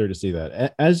very clear to see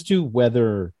that. As to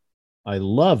whether I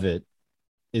love it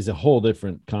is a whole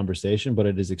different conversation, but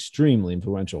it is extremely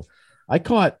influential. I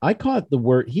caught the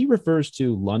word he refers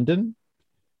to London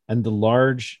and the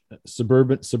large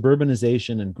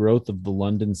suburbanization and growth of the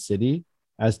London city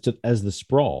as the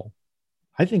sprawl.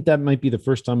 I think that might be the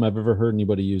first time I've ever heard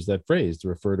anybody use that phrase to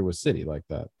refer to a city like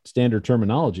that. Standard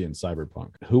terminology in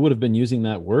cyberpunk. Who would have been using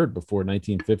that word before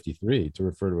 1953 to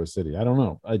refer to a city? I don't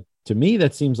know. To me,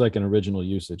 that seems like an original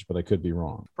usage, but I could be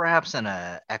wrong. Perhaps in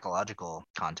an ecological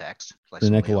context. Like in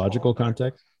an ecological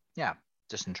context? Yeah,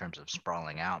 just in terms of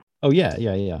sprawling out. Oh, yeah.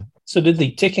 So did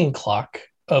the ticking clock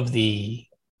of the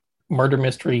murder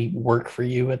mystery work for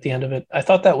you at the end of it? I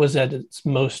thought that was at its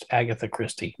most Agatha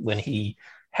Christie, when he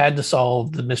had to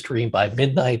solve the mystery by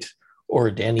midnight,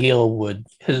 or Danielle would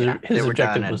his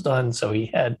objective was done, so he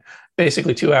had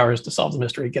basically 2 hours to solve the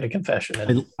mystery, get a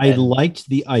confession. I liked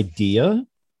the idea,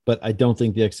 but I don't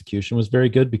think the execution was very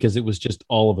good, because it was just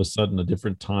all of a sudden a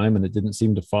different time and it didn't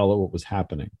seem to follow what was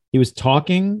happening. He was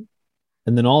talking,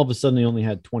 and then all of a sudden he only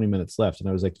had 20 minutes left, and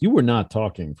I was like, you were not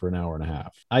talking for an hour and a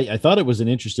half. I thought it was an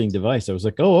interesting device. I was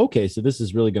like, oh, okay, so this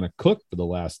is really going to cook for the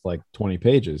last like 20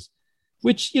 pages.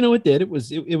 Which, it did.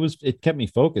 It kept me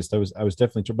focused. I was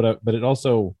definitely, but it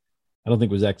also, I don't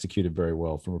think was executed very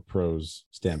well from a prose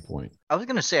standpoint. I was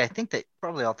going to say, I think that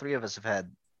probably all three of us have had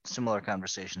similar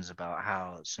conversations about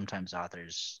how sometimes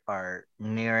authors are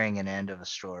nearing an end of a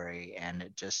story and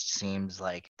it just seems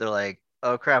like they're like,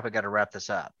 oh crap, I got to wrap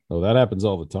this up. Oh, that happens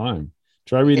all the time.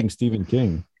 Try reading Stephen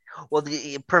King. Well,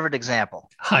 the perfect example.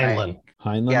 Heinlein. Right?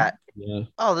 Heinlein? Yeah.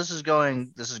 Oh, this is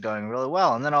going really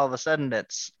well. And then all of a sudden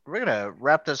we're going to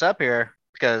wrap this up here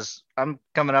because I'm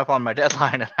coming up on my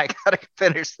deadline and I got to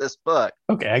finish this book.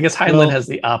 Okay. I guess Heinlein has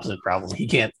the opposite problem. He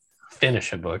can't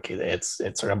finish a book. It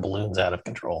sort of balloons out of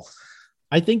control.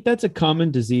 I think that's a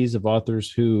common disease of authors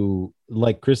who,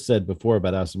 like Chris said before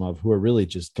about Asimov, who are really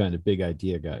just kind of big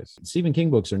idea guys. Stephen King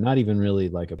books are not even really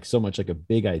like so much like a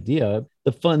big idea.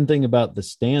 The fun thing about The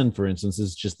Stand, for instance,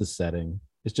 is just the setting.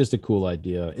 It's just a cool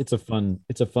idea. It's a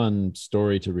fun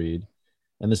story to read.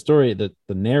 And the story, the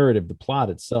narrative, the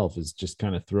plot itself is just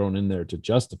kind of thrown in there to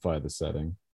justify the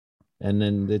setting. And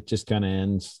then it just kind of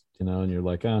ends, and you're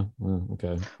like, oh, well,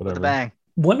 okay, whatever. With a bang.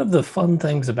 One of the fun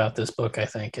things about this book, I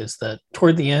think, is that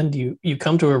toward the end, you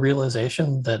come to a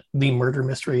realization that the murder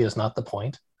mystery is not the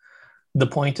point. The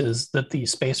point is that the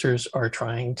spacers are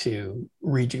trying to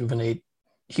rejuvenate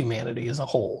humanity as a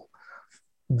whole.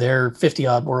 Their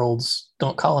 50-odd worlds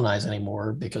don't colonize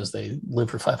anymore because they live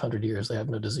for 500 years. They have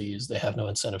no disease. They have no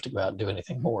incentive to go out and do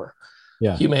anything more.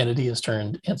 Yeah. Humanity has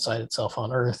turned inside itself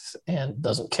on Earth and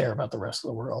doesn't care about the rest of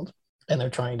the world. And they're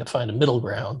trying to find a middle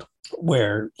ground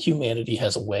where humanity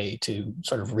has a way to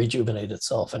sort of rejuvenate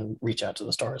itself and reach out to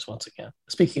the stars once again.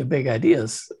 Speaking of big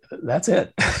ideas, that's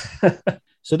it.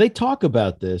 So they talk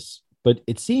about this, but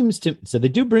it seems so they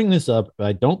do bring this up, but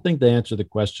I don't think they answer the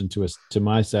question to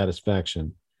my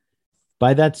satisfaction.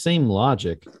 By that same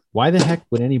logic, why the heck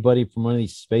would anybody from one of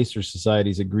these spacer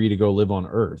societies agree to go live on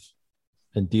Earth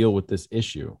and deal with this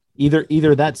issue?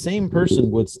 Either that same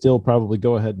person would still probably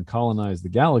go ahead and colonize the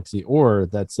galaxy, or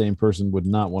that same person would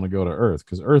not want to go to Earth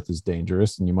because Earth is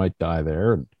dangerous and you might die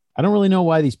there. And I don't really know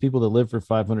why these people that live for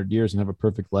 500 years and have a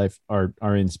perfect life are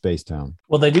in Spacetown.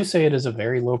 Well, they do say it is a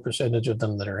very low percentage of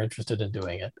them that are interested in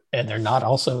doing it. And they're not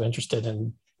also interested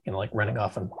in like running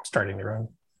off and starting their own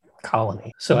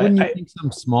colony. So wouldn't you think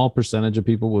some small percentage of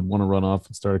people would want to run off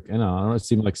and start, I don't know, it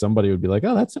seemed like somebody would be like,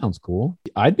 oh, that sounds cool.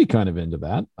 I'd be kind of into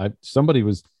that. Somebody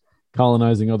was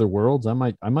colonizing other worlds. I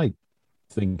might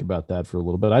think about that for a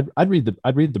little bit. I'd read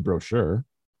the brochure,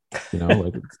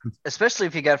 like especially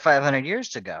if you got 500 years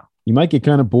to go. You might get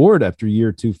kind of bored after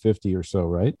year 250 or so,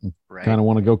 right? Right. Kind of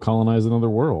want to go colonize another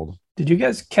world. Did you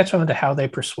guys catch on to how they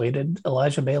persuaded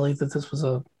Elijah Bailey that this was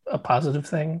a positive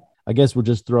thing? I guess we're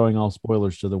just throwing all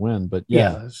spoilers to the wind, but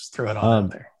yeah, let's just throw it all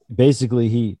out there. Basically,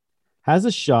 he has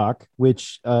a shock,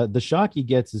 which the shock he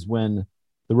gets is when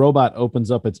the robot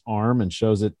opens up its arm and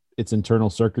shows it its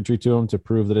internal circuitry to him to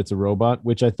prove that it's a robot,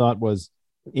 which I thought was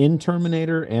in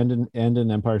Terminator and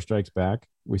in Empire Strikes Back.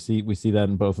 We see that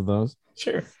in both of those.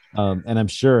 Sure. And I'm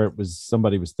sure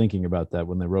somebody was thinking about that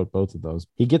when they wrote both of those.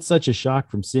 He gets such a shock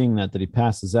from seeing that he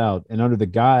passes out, and under the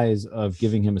guise of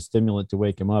giving him a stimulant to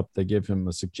wake him up, they give him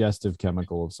a suggestive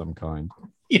chemical of some kind.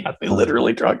 Yeah, they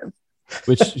literally drug him.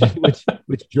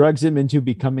 which drugs him into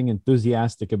becoming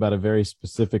enthusiastic about a very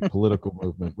specific political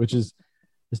movement, which is,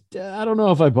 I don't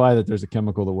know if I buy that there's a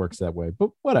chemical that works that way, but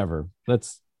whatever.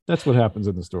 That's what happens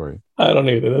in the story. I don't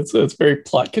either. It's very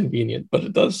plot convenient, but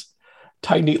it does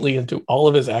tie neatly into all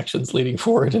of his actions leading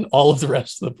forward in all of the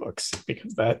rest of the books,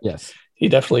 because he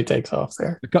definitely takes off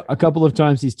there. A couple of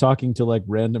times he's talking to like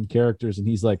random characters and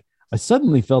he's like, I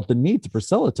suddenly felt the need to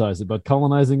proselytize about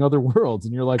colonizing other worlds.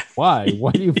 And you're like, why?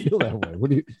 Why do you feel that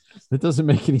way? That doesn't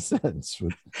make any sense.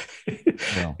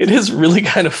 It is really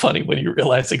kind of funny when you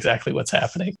realize exactly what's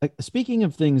happening. Like, speaking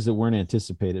of things that weren't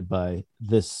anticipated by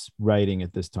this writing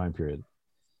at this time period.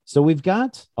 So we've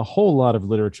got a whole lot of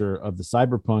literature of the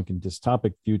cyberpunk and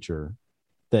dystopic future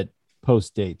that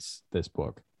post-dates this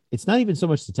book. It's not even so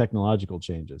much the technological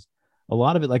changes. A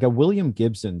lot of it, like a William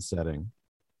Gibson setting,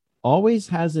 always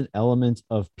has an element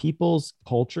of people's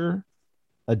culture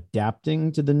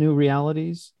adapting to the new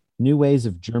realities, new ways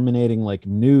of germinating like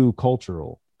new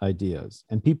cultural ideas,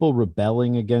 and people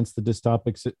rebelling against the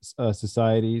dystopic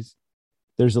societies.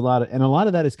 There's a lot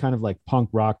of that is kind of like punk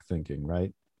rock thinking,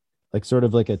 right? Like sort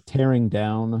of like a tearing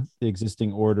down the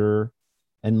existing order,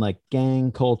 and like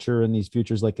gang culture in these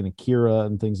futures, like in Akira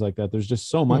and things like that. There's just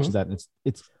so much of that. And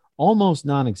it's almost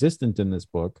non-existent in this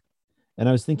book. And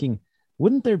I was thinking,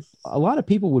 wouldn't there, a lot of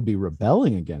people would be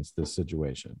rebelling against this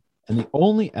situation. And the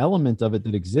only element of it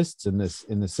that exists in this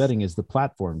setting is the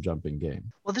platform jumping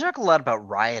game. Well, they talk a lot about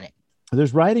rioting.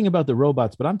 There's writing about the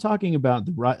robots, but I'm talking about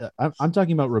I'm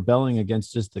talking about rebelling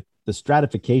against just the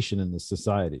stratification in the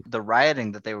society. The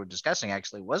rioting that they were discussing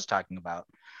actually was talking about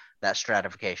that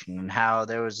stratification and how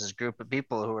there was this group of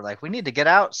people who were like, we need to get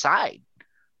outside.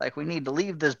 Like, we need to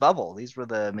leave this bubble. These were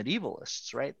the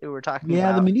medievalists, right? They were talking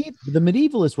about. The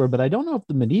medievalists were, but I don't know if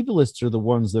the medievalists are the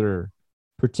ones that are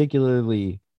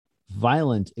particularly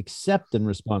violent, except in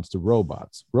response to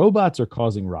robots. Robots are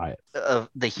causing riots.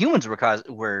 The humans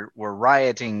were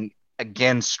rioting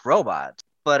against robots,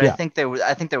 but yeah. I think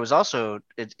there was also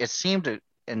it seemed to,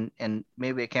 and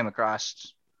maybe it came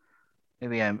across,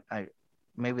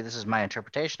 maybe this is my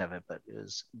interpretation of it, but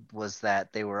was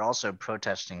that they were also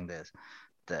protesting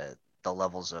the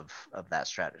levels of that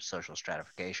social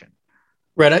stratification.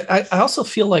 Right. I also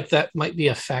feel like that might be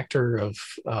a factor of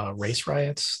race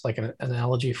riots, like an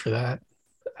analogy for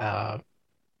that,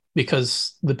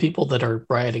 because the people that are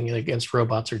rioting against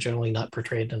robots are generally not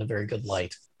portrayed in a very good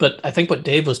light. But I think what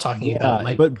Dave was talking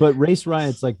about but race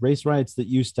riots, like race riots that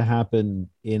used to happen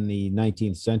in the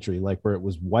 19th century, like where it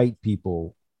was white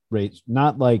people race,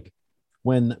 not like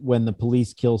when the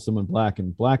police kill someone black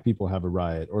and black people have a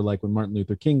riot, or like when Martin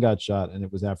Luther King got shot and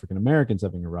it was African Americans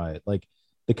having a riot. Like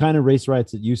the kind of race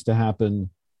riots that used to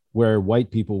happen where white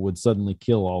people would suddenly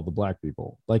kill all the black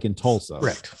people, like in Tulsa.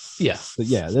 Correct. Yeah. But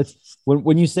yeah, that's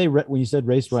when you said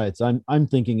race riots, I'm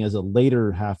thinking as a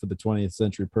later half of the 20th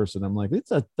century person. I'm like,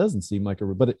 that doesn't seem like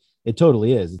but it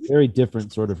totally is. It's a very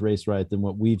different sort of race riot than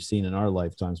what we've seen in our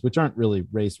lifetimes, which aren't really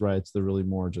race riots. They're really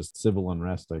more just civil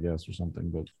unrest, I guess, or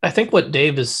something. But I think what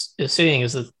Dave is saying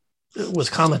is that was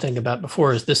commenting about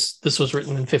before is this was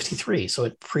written in 53, so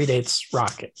it predates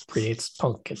rock, it predates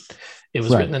punk. It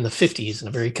was written in the 50s in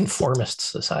a very conformist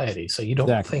society, so you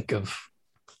don't think of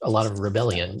a lot of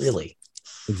rebellion, really.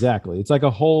 Exactly. It's like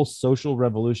a whole social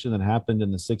revolution that happened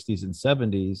in the 60s and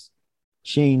 70s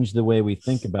changed the way we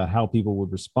think about how people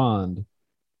would respond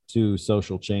to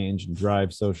social change and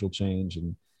drive social change.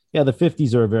 And yeah, the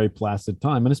 50s are a very placid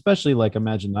time, and especially like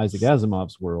imagine Isaac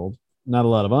Asimov's world, not a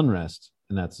lot of unrest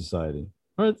in that society.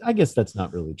 Or I guess that's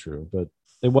not really true, but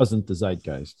it wasn't the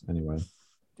zeitgeist anyway.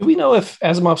 Do we know if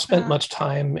Asimov spent much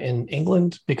time in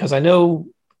England? Because I know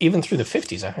even through the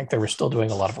 50s, I think they were still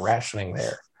doing a lot of rationing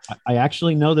there. I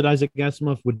actually know that Isaac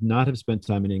Asimov would not have spent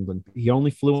time in England. He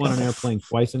only flew on an airplane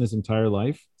twice in his entire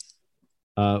life.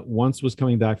 Once was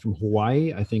coming back from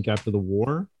Hawaii, I think after the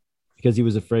war, because he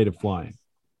was afraid of flying.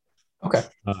 Okay.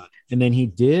 And then he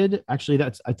did, actually,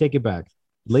 I take it back.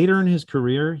 Later in his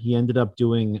career, he ended up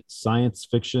doing science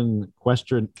fiction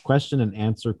question and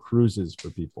answer cruises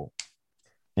for people.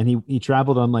 And he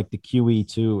traveled on like the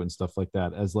QE2 and stuff like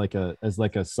that as like a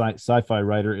sci-fi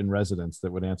writer in residence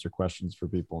that would answer questions for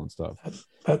people and stuff.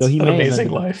 That's an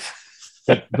amazing life.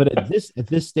 but at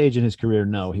this stage in his career,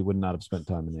 no, he would not have spent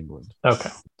time in England. Okay.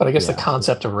 But I guess the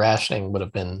concept of rationing would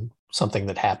have been something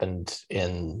that happened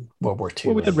in World War II.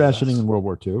 Well, we had rationing in World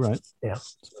War II, right? Yeah.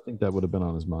 So I think that would have been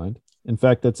on his mind. In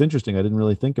fact, that's interesting. I didn't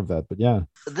really think of that, but yeah.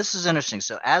 This is interesting.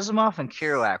 So Asimov and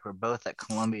Kerouac were both at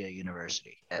Columbia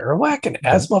University. Kerouac and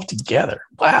Asimov together.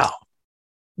 Wow.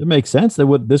 It makes sense. They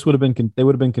would have been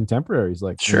contemporaries.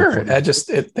 Like, sure,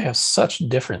 they have such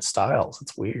different styles.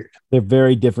 It's weird. They're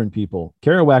very different people.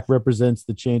 Kerouac represents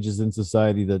the changes in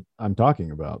society that I'm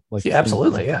talking about. Like, yeah,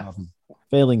 absolutely, yeah.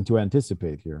 Failing to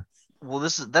anticipate here. Well,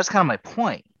 that's kind of my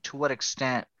point. To what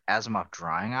extent Asimov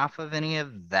drawing off of any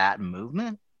of that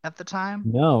movement at the time?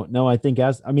 No, I think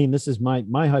this is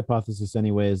my hypothesis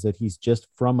anyway, is that he's just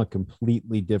from a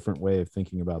completely different way of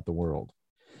thinking about the world.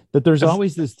 That there's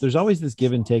always this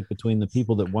give and take between the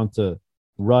people that want to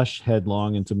rush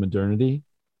headlong into modernity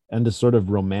and the sort of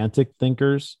romantic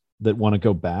thinkers that want to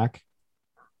go back.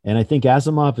 And I think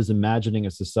Asimov is imagining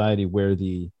a society where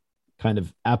the kind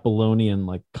of Apollonian,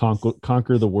 like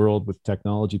conquer the world with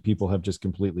technology people have just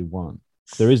completely won.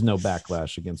 There is no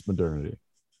backlash against modernity,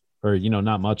 or,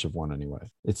 not much of one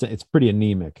anyway. It's pretty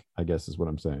anemic, I guess, is what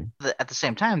I'm saying. At the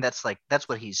same time, that's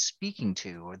what he's speaking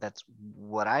to, or that's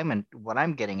what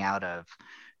I'm getting out of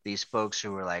these folks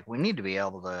who are like, we need to be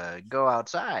able to go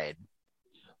outside.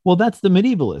 Well, that's the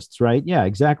medievalists, right? Yeah,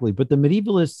 exactly. But the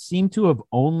medievalists seem to have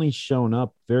only shown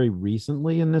up very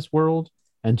recently in this world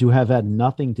and to have had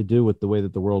nothing to do with the way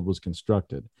that the world was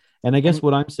constructed. And I guess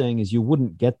what I'm saying is you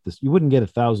wouldn't get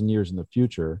 1,000 years in the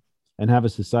future and have a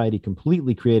society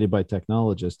completely created by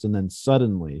technologists, and then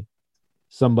suddenly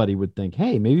somebody would think,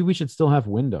 hey, maybe we should still have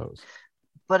Windows.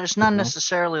 But it's not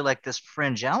necessarily like this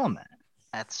fringe element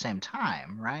at the same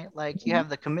time, right? Like you have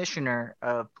the commissioner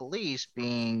of police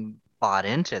being bought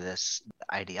into this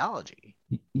ideology.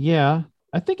 Yeah,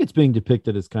 I think it's being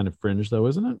depicted as kind of fringe, though,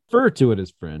 isn't it? Refer to it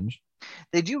as fringe.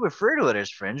 They do refer to it as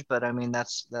fringe, but I mean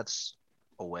that's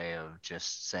a way of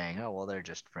just saying, oh well, they're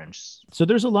just fringe. So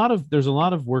there's a lot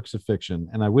of works of fiction,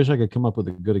 and I wish I could come up with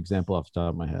a good example off the top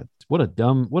of my head. What a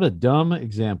dumb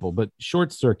example, but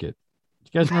Short Circuit. Do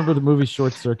you guys remember the movie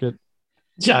Short Circuit?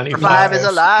 Johnny Five is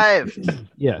alive.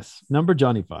 Yes, number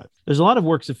Johnny Five. There's a lot of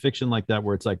works of fiction like that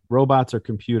where it's like robots are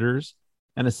computers,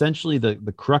 and essentially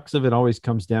the crux of it always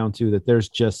comes down to that there's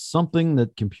just something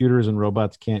that computers and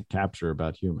robots can't capture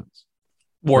about humans.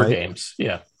 War games,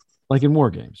 yeah. Like in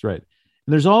war games, right?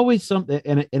 And there's always something,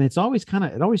 and it's always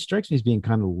it always strikes me as being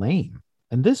kind of lame.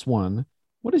 And this one,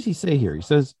 what does he say here? He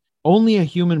says, only a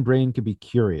human brain could be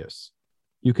curious.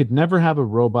 You could never have a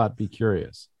robot be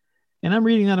curious. And I'm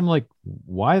reading that, I'm like,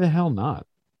 why the hell not?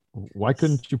 Why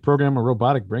couldn't you program a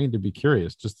robotic brain to be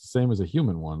curious just the same as a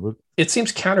human one? It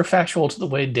seems counterfactual to the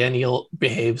way Daniel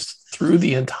behaves through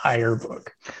the entire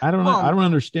book. I don't know. I don't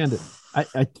understand it.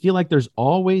 I feel like there's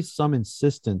always some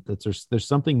insistent that there's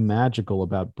something magical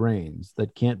about brains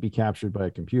that can't be captured by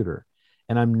a computer.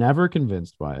 And I'm never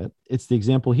convinced by it. It's the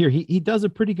example here. He does a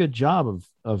pretty good job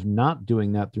of not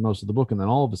doing that through most of the book. And then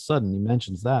all of a sudden he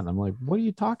mentions that. And I'm like, what are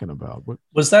you talking about?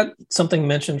 Was that something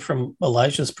mentioned from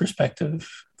Elijah's perspective,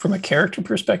 from a character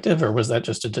perspective, or was that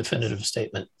just a definitive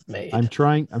statement made? I'm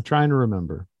trying to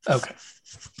remember. Okay.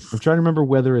 I'm trying to remember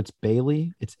whether it's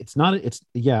Bailey.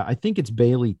 I think it's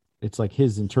Bailey. It's like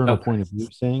his internal point of view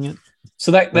saying it. So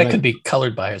that could be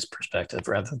colored by his perspective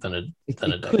rather than a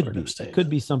declarative statement. It could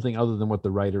be something other than what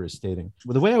the writer is stating.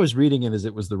 Well, the way I was reading it is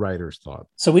it was the writer's thought.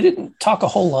 So we didn't talk a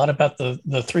whole lot about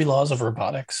the 3 laws of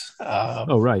robotics.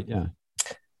 Oh, right. Yeah.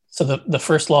 So the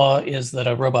first law is that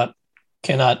a robot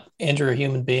cannot injure a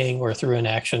human being or through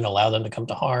inaction allow them to come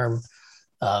to harm.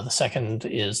 The second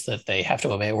is that they have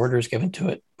to obey orders given to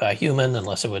it by a human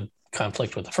unless it would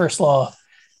conflict with the first law.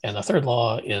 And the third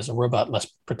law is a robot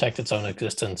must protect its own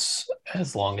existence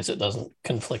as long as it doesn't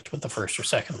conflict with the first or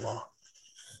second law.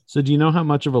 So do you know how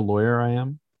much of a lawyer I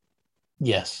am?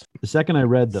 Yes. The second I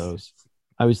read those,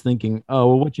 I was thinking, oh,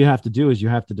 well, what you have to do is you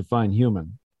have to define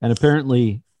human. And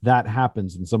apparently that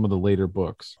happens in some of the later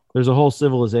books. There's a whole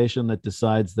civilization that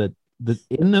decides that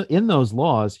in those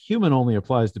laws, human only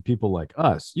applies to people like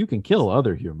us. You can kill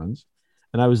other humans.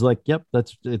 And I was like, yep,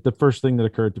 that's the first thing that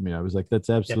occurred to me. I was like, that's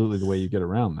absolutely the way you get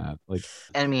around that. Like,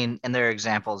 I mean, and there are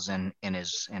examples in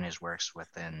his works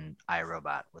within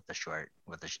iRobot with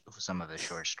some of the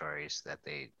short stories that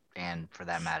and for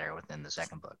that matter, within the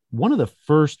second book. One of the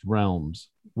first realms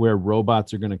where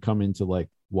robots are going to come into like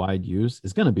wide use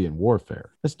is going to be in warfare.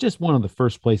 That's just one of the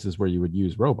first places where you would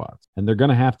use robots, and they're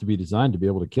going to have to be designed to be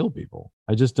able to kill people.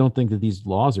 I just don't think that these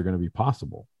laws are going to be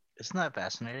possible. Isn't that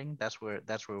fascinating? That's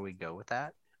where we go with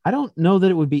that. I don't know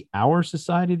that it would be our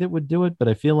society that would do it, but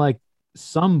I feel like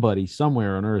somebody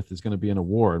somewhere on Earth is going to be in a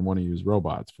war and want to use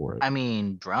robots for it. I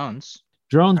mean, drones,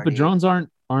 but drones aren't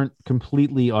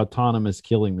completely autonomous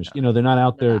killing machines. You know, they're not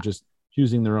out there just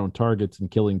choosing their own targets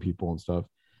and killing people and stuff,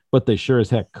 but they sure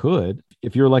as heck could.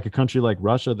 If you're like a country like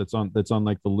Russia that's on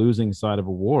like the losing side of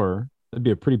a war, that'd be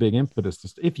a pretty big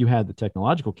impetus if you had the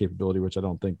technological capability, which I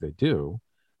don't think they do.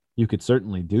 you could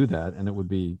certainly do that, and it would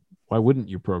be, why wouldn't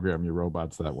you program your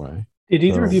robots that way? Did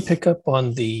either of you pick up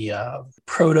on the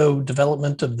proto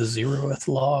development of the zeroth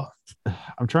law?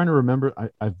 I'm trying to remember.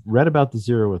 I've read about the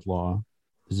zeroth law.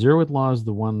 The zeroth law is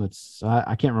the one that's,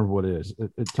 I can't remember what it is.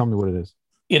 Tell me what it is.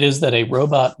 It is that a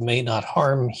robot may not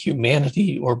harm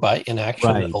humanity, or by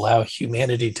inaction allow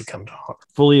humanity to come to harm.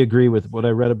 Fully agree with what I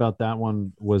read about that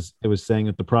one. It was saying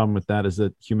that the problem with that is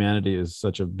that humanity is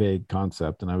such a vague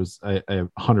concept, and I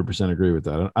 100% agree with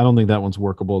that. I don't think that one's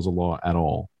workable as a law at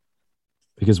all,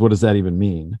 because what does that even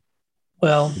mean?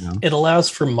 Well, it allows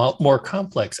for more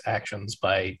complex actions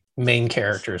by main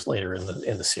characters later in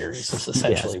the series. That's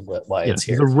essentially why it's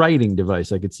here. As a writing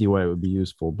device, I could see why it would be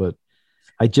useful, but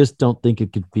I just don't think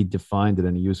it could be defined in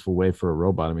any useful way for a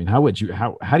robot. I mean, how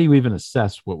do you even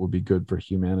assess what would be good for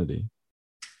humanity?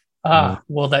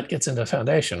 Well, that gets into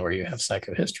Foundation, where you have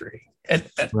psychohistory. And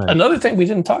another thing we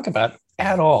didn't talk about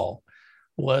at all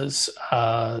was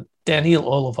Daniel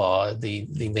Olivaw,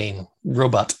 the main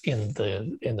robot in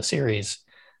the series,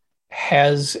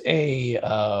 has a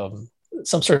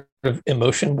some sort of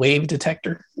emotion wave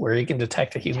detector where he can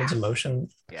detect a human's emotion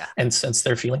and sense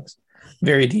their feelings.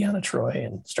 Very Deanna Troi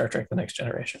in Star Trek: The Next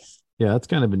Generation. Yeah, that's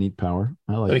kind of a neat power.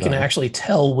 I like that. So he can actually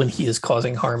tell when he is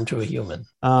causing harm to a human.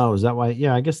 Oh, is that why?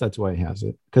 Yeah, I guess that's why he has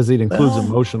it, because it includes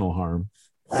emotional harm.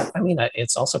 I mean,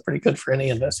 it's also pretty good for any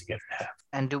investigator to have.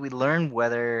 And do we learn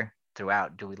whether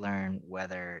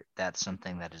that's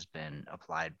something that has been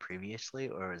applied previously,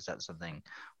 or is that something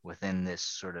within this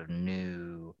sort of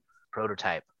new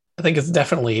prototype? I think it's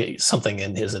definitely something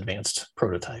in his advanced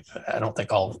prototype. I don't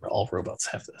think all robots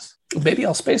have this. Maybe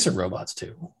all spacer robots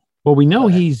too. Well, we know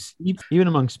he's, even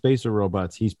among spacer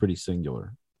robots, he's pretty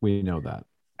singular. We know that.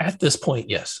 At this point,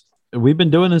 yes. We've been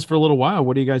doing this for a little while.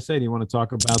 What do you guys say? Do you want to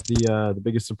talk about the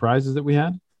biggest surprises that we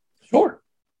had? Sure.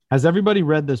 Has everybody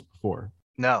read this before?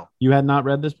 No. You had not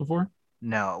read this before?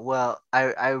 No. Well,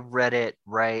 I read it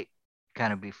right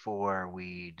kind of before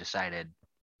we decided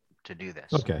to do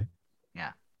this. Okay.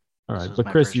 Yeah. All right. But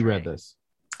Chris, you read this.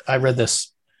 I read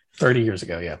this 30 years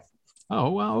ago. Yeah. Oh,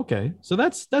 well, okay. So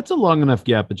that's a long enough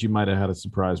gap that you might have had a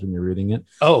surprise when you're reading it.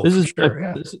 Oh, this is sure,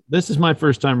 yeah. This is my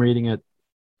first time reading it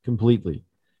completely.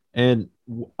 And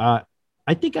I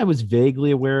think I was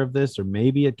vaguely aware of this, or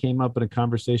maybe it came up in a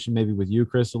conversation maybe with you,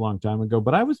 Chris, a long time ago,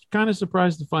 but I was kind of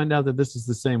surprised to find out that this is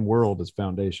the same world as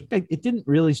Foundation. It didn't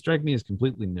really strike me as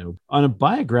completely new. On a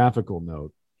biographical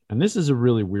note, and this is a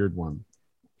really weird one,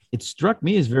 it struck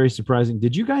me as very surprising.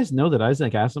 Did you guys know that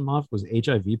Isaac Asimov was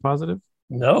HIV positive?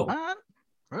 No.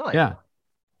 Really? Yeah.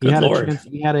 Good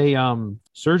He had a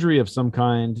surgery of some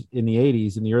kind in the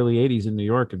early 80s in New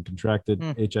York, and contracted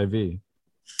HIV.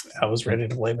 I was ready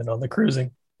to blame it on the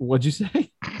cruising. What'd you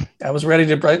say? I was ready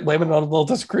to blame it on all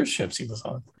those cruise ships he was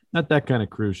on. Not that kind of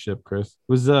cruise ship, Chris.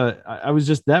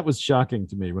 That was shocking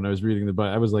to me when I was reading the book.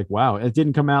 I was like, wow. It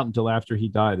didn't come out until after he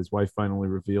died. His wife finally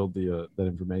revealed that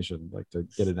information, like, to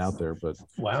get it out there. But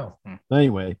wow.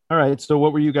 Anyway, all right. So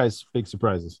what were you guys' big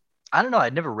surprises? I don't know.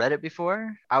 I'd never read it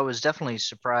before. I was definitely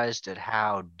surprised at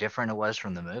how different it was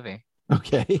from the movie.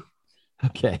 Okay.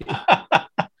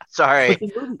 Sorry.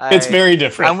 It's very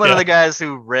different. I'm one of the guys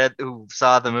who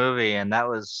saw the movie, and that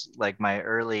was like my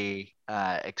early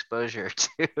exposure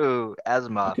to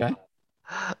Asimov. Okay.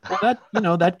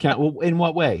 Well, that count. Well, in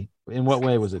what way? In what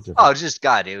way was it different? Oh, just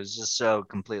God, it was just so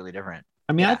completely different.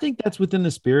 I mean, I think that's within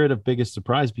the spirit of biggest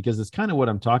surprise, because it's kind of what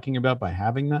I'm talking about by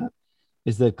having that,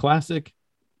 is that classic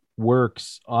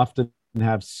works often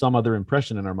have some other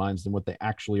impression in our minds than what they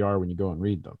actually are when you go and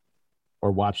read them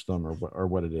or watch them, or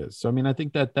what it is. So, I mean, I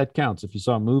think that counts. If you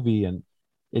saw a movie and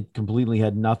it completely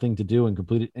had nothing to do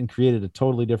and created a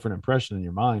totally different impression in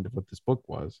your mind of what this book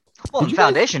was. Well,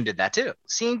 Foundation did that too.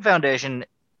 Seeing Foundation,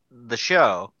 the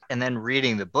show, and then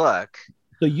reading the book.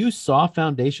 So you saw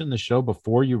Foundation, the show,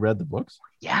 before you read the books?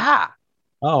 Yeah.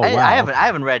 Oh, wow. I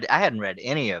hadn't read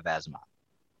any of Asimov.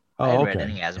 Oh, I hadn't okay. read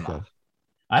any Asimov. Okay.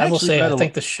 I will say, I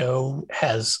think the show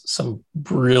has some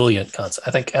brilliant concepts.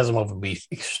 I think Asimov would be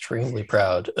extremely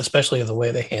proud, especially of the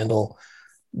way they handle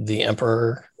the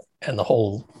Emperor and the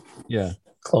whole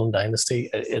clone dynasty.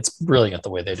 It's brilliant the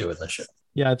way they do it in the show.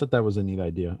 Yeah, I thought that was a neat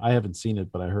idea. I haven't seen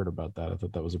it, but I heard about that. I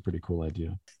thought that was a pretty cool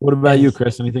idea. What about you,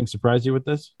 Chris? Anything surprise you with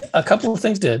this? A couple of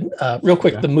things did. Real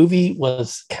quick, the movie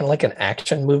was kind of like an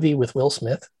action movie with Will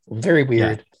Smith. Very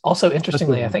weird. Yeah. Also,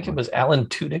 interestingly, I think it was Alan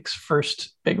Tudyk's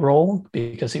first big role,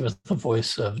 because he was the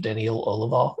voice of Daniel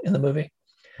Olivaw in the movie.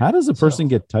 How does a person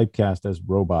get typecast as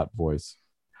robot voice?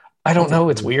 I don't know.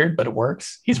 It's weird, but it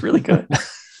works. He's really good.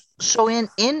 So in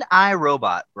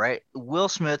iRobot, right, Will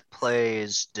Smith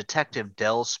plays Detective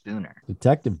Del Spooner.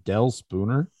 Detective Del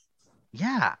Spooner?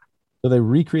 Yeah. So they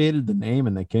recreated the name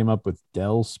and they came up with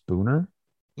Del Spooner.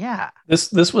 Yeah.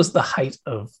 This was the height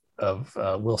of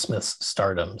Will Smith's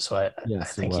stardom. So I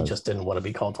think he just didn't want to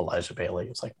be called Elijah Bailey. He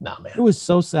was like, nah, man. It was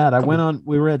so sad.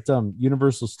 We were at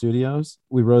Universal Studios.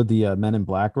 We rode the Men in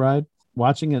Black ride,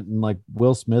 watching it, and like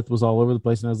Will Smith was all over the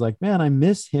place. And I was like, man, I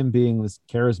miss him being this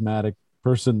charismatic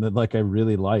person that like I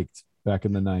really liked back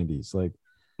in the 90s. Like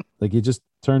he just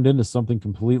turned into something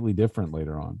completely different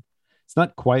later on. It's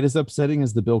not quite as upsetting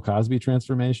as the Bill Cosby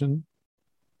transformation,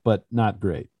 but not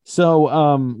great. So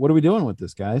what are we doing with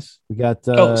this, guys? We got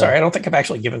sorry, I don't think I've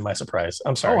actually given my surprise.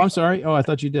 I'm sorry. I'm sorry. I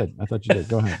thought you did.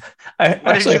 Go ahead.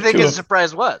 What did you think his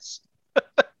surprise was?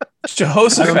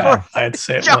 Jehoshaphat. I'd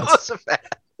say it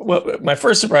Jehoshaphat. was. Well, my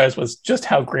first surprise was just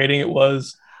how grating it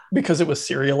was, because it was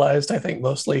serialized, I think,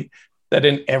 mostly, that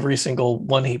in every single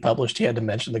one he published, he had to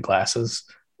mention the glasses,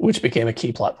 which became a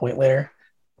key plot point later.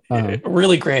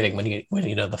 Really grating when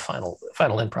you know the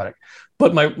final end product.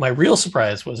 But my real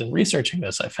surprise was in researching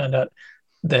this, I found out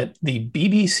that the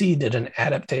BBC did an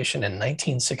adaptation in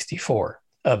 1964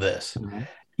 of this. Mm-hmm.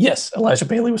 Yes, Elijah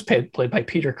Bailey was played by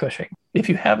Peter Cushing. If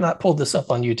you have not pulled this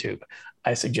up on YouTube,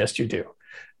 I suggest you do,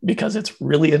 because it's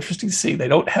really interesting to see. They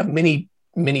don't have many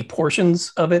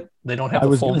portions of it. They don't have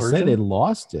the full version. Say they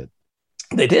lost it.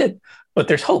 They did, but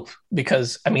there's hope,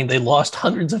 because they lost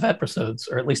hundreds of episodes,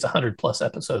 or at least 100+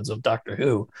 episodes of Doctor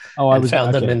Who.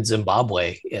 Found them in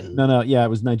Zimbabwe. It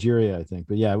was Nigeria, I think,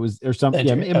 but yeah, it was or something.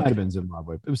 Yeah, it might have been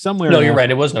Zimbabwe. It was somewhere. No, you're right.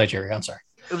 It was Nigeria. I'm sorry.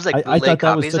 It was like I thought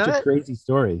that was such a crazy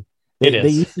story. They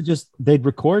used to they'd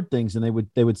record things and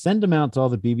they would send them out to all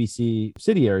the BBC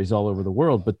subsidiaries all over the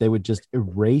world, but they would just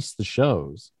erase the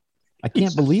shows. I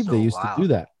can't believe they used to do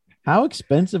that. How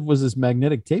expensive was this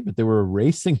magnetic tape? But they were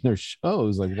erasing their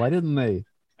shows. Like, why didn't they?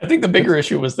 I think the bigger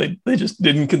issue was they just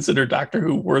didn't consider Doctor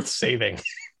Who worth saving.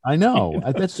 I know.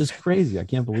 That's just crazy. I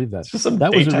can't believe that.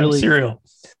 That was a really serial.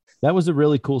 That was a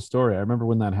really cool story. I remember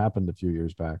when that happened a few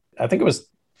years back. I think it was.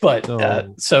 But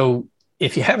so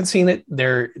if you haven't seen it,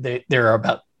 there are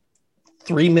about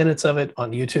 3 minutes of it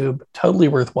on YouTube. Totally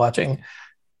worth watching.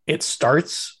 It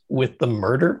starts with the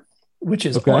murder, which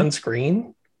is on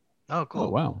screen. Oh, cool. Oh,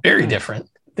 wow. Very different.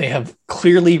 They have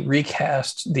clearly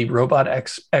recast the robot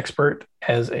expert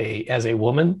as a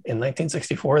woman in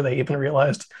 1964. They even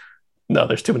realized, no,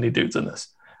 there's too many dudes in this.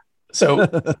 So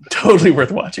totally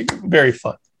worth watching. Very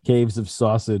fun. Caves of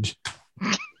sausage.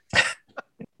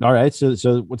 All right.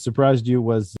 So what surprised you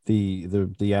was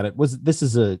this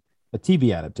is a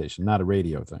TV adaptation, not a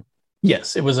radio thing.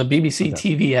 Yes, it was a BBC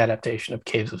TV adaptation of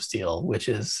Caves of Steel, which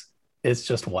it's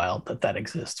just wild that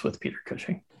exists with Peter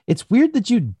Cushing. It's weird that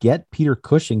you'd get Peter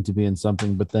Cushing to be in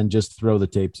something, but then just throw the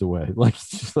tapes away. Like,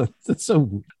 that's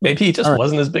so. Maybe he just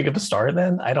wasn't as big of a star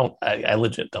then. I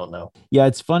legit don't know. Yeah,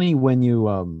 it's funny when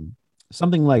you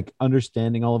something like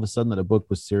understanding all of a sudden that a book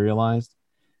was serialized.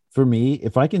 For me,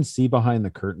 if I can see behind the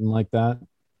curtain like that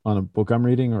on a book I'm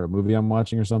reading or a movie I'm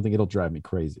watching or something, it'll drive me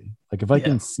crazy. Like if I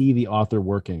can see the author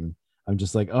working, I'm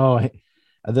just like, one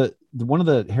of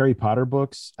the Harry Potter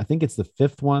books, I think it's the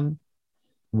 5th one.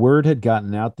 Word had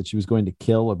gotten out that she was going to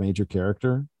kill a major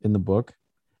character in the book.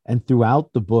 And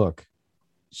throughout the book,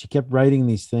 she kept writing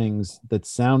these things that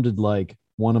sounded like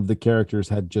one of the characters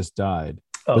had just died.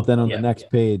 But then on the next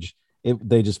page,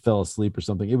 they just fell asleep or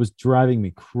something. It was driving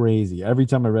me crazy. Every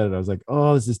time I read it, I was like,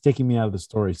 oh, this is taking me out of the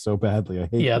story so badly. I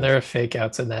hate this. There are fake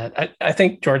outs in that. I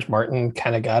think George Martin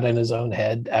kind of got in his own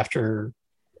head after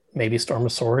maybe Storm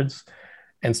of Swords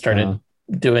and started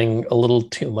doing a little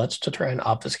too much to try and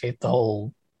obfuscate the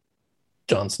whole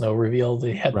Jon Snow reveal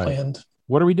they had planned.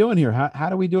 What are we doing here? How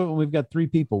do we do it when we've got 3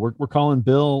 people? We're calling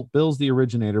Bill's the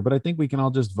originator, but I think we can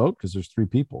all just vote because there's 3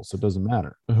 people, so it doesn't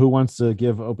matter. Who wants to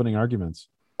give opening arguments?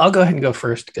 I'll go ahead and go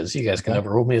first because you guys can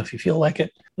overrule me if you feel like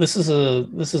it. This is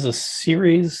a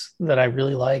series that I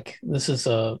really like. This is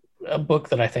a book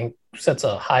that I think sets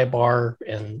a high bar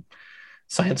in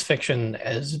science fiction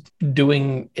as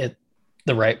doing it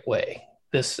the right way.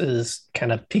 This is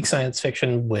kind of peak science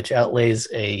fiction, which outlays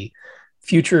a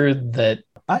future that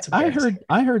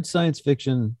I heard science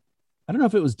fiction. I don't know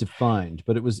if it was defined,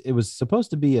 but it was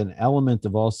supposed to be an element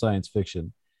of all science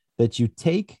fiction that you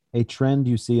take a trend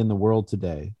you see in the world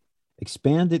today,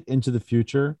 expand it into the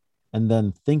future, and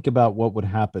then think about what would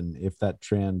happen if that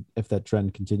trend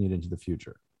continued into the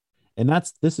future. And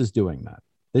this is doing that.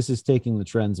 This is taking the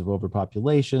trends of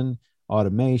overpopulation,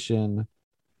 automation,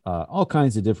 all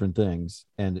kinds of different things,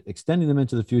 and extending them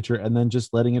into the future, and then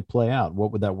just letting it play out.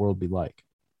 What would that world be like?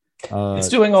 It's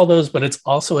doing all those, but it's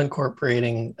also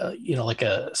incorporating, like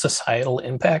a societal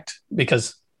impact,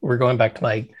 because we're going back to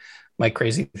my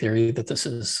crazy theory that this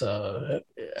is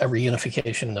a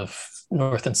reunification of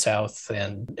North and South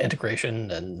and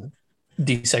integration and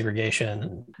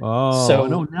desegregation. Oh, so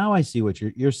no, now I see what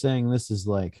you're saying. This is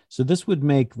like, so this would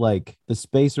make like the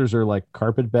spacers are like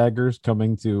carpetbaggers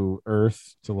coming to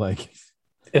Earth to like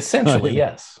essentially,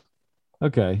 yes.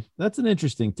 Okay, that's an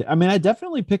interesting. I mean, I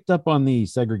definitely picked up on the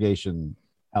segregation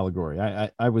allegory.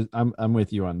 I'm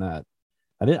with you on that.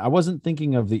 I wasn't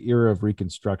thinking of the era of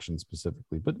Reconstruction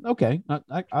specifically, but okay,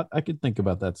 I could think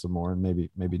about that some more and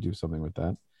maybe do something with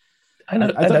that. I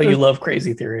know you love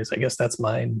crazy theories. I guess that's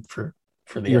mine for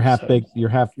the your half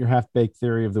baked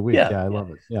theory of the week. Yeah, I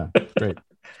love it. Yeah, great.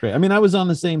 Great. I mean, I was on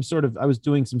the same sort of, I was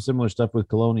doing some similar stuff with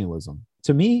colonialism.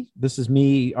 To me, this is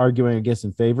me arguing, I guess,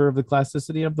 in favor of the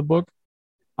classicity of the book.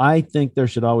 I think there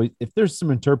should always, if there's some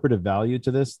interpretive value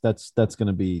to this, that's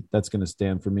going to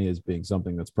stand for me as being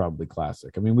something that's probably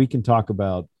classic. I mean, we can talk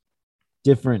about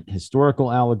different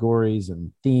historical allegories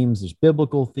and themes. There's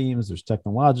biblical themes, there's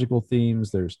technological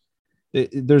themes, there's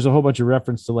a whole bunch of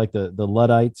reference to like the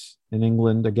Luddites in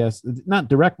England, I guess, not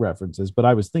direct references, but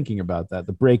I was thinking about that.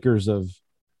 The breakers of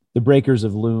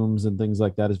looms and things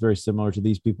like that is very similar to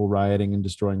these people rioting and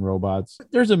destroying robots.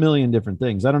 There's a million different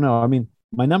things. I don't know. I mean,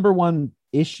 my number one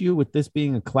issue with this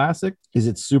being a classic is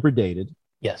it's super dated.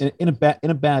 Yes. In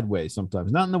a bad way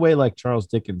sometimes. Not in the way like Charles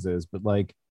Dickens is, but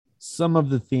like some of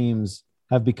the themes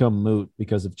have become moot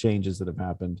because of changes that have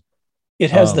happened.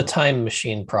 It has the time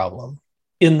machine problem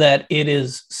in that it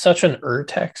is such an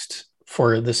urtext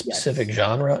for the specific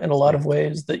genre in a lot of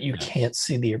ways that you can't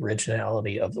see the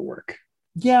originality of the work.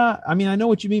 Yeah, I mean, I know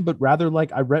what you mean, but rather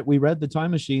like we read The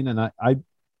Time Machine, and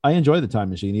I enjoy The Time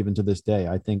Machine even to this day.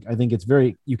 I think it's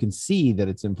very, you can see that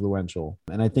it's influential,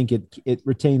 and I think it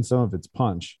retains some of its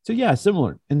punch. So yeah,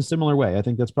 in a similar way. I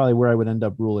think that's probably where I would end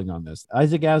up ruling on this.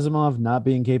 Isaac Asimov not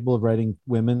being capable of writing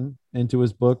women into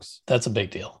his books, that's a big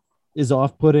deal, is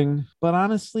off-putting. But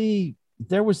honestly,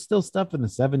 there was still stuff in the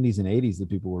 70s and 80s that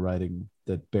people were writing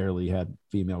that barely had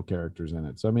female characters in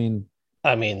it. So I mean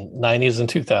 90s and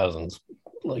 2000s.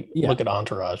 Look at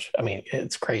Entourage. I mean,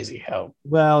 it's crazy how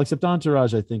well, except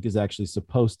Entourage, I think, is actually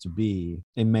supposed to be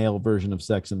a male version of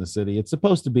Sex in the City. It's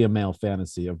supposed to be a male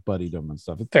fantasy of buddydom and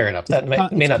stuff. Fair enough. That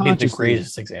may not be the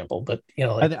greatest example, but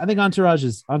I think Entourage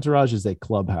is a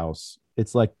clubhouse.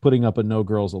 It's like putting up a "No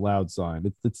Girls Allowed"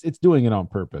 sign. It's doing it on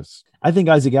purpose. I think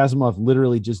Isaac Asimov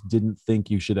literally just didn't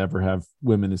think you should ever have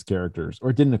women as characters,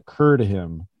 or it didn't occur to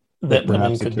him that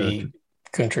women could be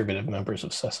contributive members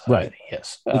of society. Right.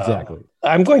 Yes, exactly.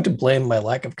 I'm going to blame my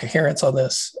lack of coherence on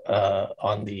this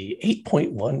on the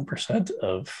 8.1%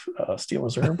 of Steel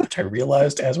Reserve, which I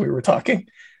realized as we were talking.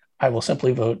 I will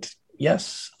simply vote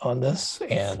yes on this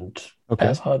and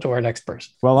pass on to our next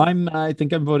person. Well, I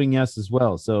think I'm voting yes as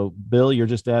well. So Bill, you're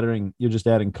just adding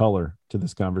color to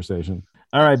this conversation.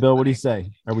 All right, Bill, what do you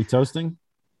say? Are we toasting?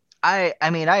 I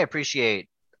mean, I appreciate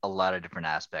a lot of different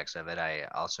aspects of it. I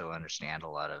also understand a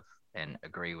lot of and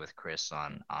agree with Chris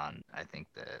on I think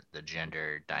the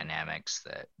gender dynamics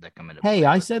that come into play. Hey,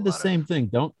 I said the same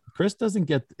thing. Chris doesn't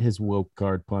get his woke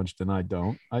card punched, and I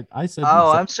don't. I said.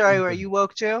 Oh, I'm sorry. Were you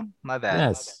woke too? My bad.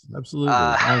 Yes, absolutely.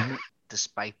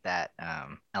 Despite that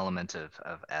element of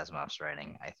Asimov's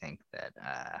writing, I think that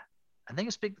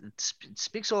it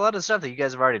speaks to a lot of stuff that you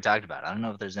guys have already talked about. I don't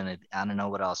know if there's I don't know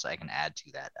what else I can add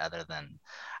to that other than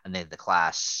I think the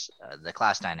class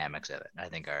dynamics of it, I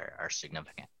think are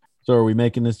significant. So are we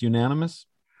making this unanimous?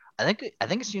 I think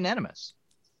it's unanimous.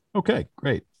 Okay,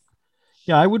 great.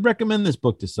 Yeah, I would recommend this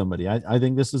book to somebody. I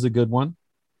think this is a good one.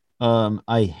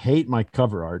 I hate my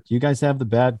cover art. Do you guys have the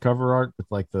bad cover art with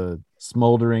like the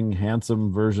smoldering,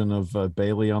 handsome version of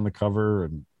Bailey on the cover?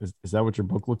 And is that what your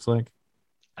book looks like?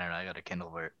 I don't know. I got a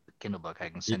Kindle book. I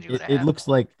can send you. It looks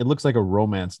like a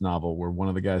romance novel where one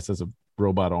of the guys has a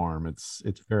robot arm. It's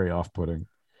very off-putting.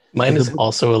 Mine is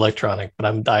also electronic, but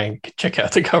I'm dying to check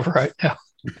out the cover right now.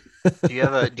 Do you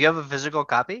have a physical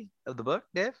copy of the book,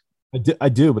 Dave? I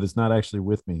do, but it's not actually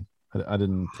with me. I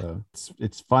didn't.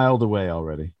 It's filed away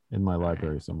already in my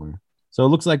library somewhere. So it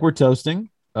looks like we're toasting.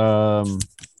 Cans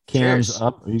Cheers.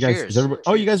 Up. Are you guys? Is everybody?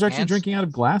 Oh, you guys are actually drinking out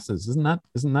of glasses. Isn't that?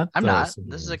 I'm not.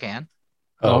 This is a can.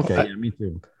 Oh, okay. Yeah, me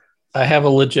too. I have a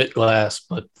legit glass,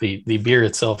 but the beer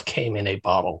itself came in a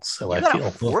bottle, so I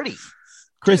feel 40.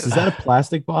 Chris, is that a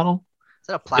plastic bottle? Is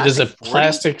that a plastic? It is a 40?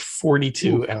 Plastic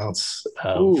 42 ounce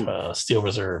of Steel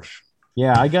Reserve.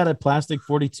 Yeah, I got a plastic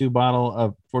 42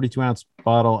 ounce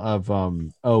bottle of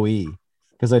OE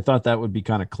because I thought that would be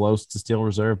kind of close to Steel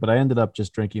Reserve, but I ended up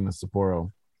just drinking the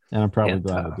Sapporo, and I'm probably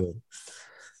glad I did.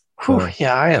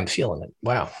 Yeah, I am feeling it.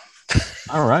 Wow.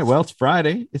 All right. Well, it's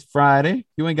Friday.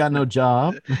 You ain't got no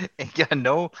job. Ain't got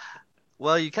no.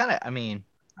 Well, you kind of. I mean,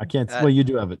 I can't. Well, you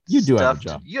do have it. You do have a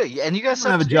job. Yeah, and you guys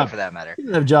have a job for that matter. You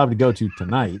don't have a job to go to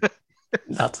tonight.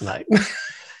 Not tonight.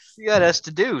 You got us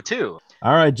to do too.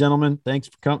 All right, gentlemen. Thanks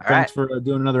for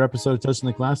doing another episode of Toasting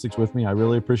the Classics with me. I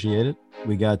really appreciate it.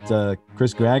 We got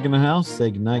Chris Gregg in the house. Say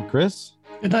goodnight, Chris.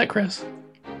 Good night, Chris.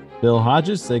 Bill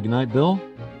Hodges. Say goodnight, Bill.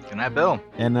 Good night, Bill.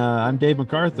 And I'm Dave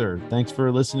MacArthur. Thanks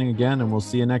for listening again, and we'll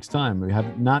see you next time. We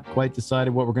have not quite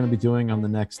decided what we're going to be doing on the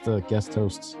next guest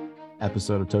hosts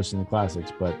episode of Toasting the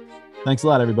Classics, but thanks a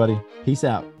lot, everybody. Peace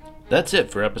out. That's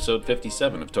it for episode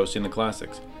 57 of Toasting the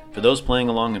Classics. For those playing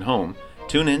along at home,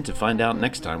 tune in to find out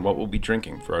next time what we'll be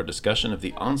drinking for our discussion of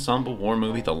the ensemble war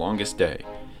movie The Longest Day.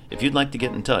 If you'd like to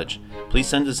get in touch, please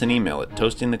send us an email at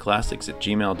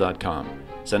toastingtheclassics@gmail.com.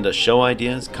 Send us show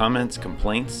ideas, comments,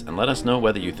 complaints, and let us know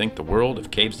whether you think the world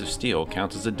of Caves of Steel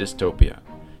counts as a dystopia.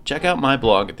 Check out my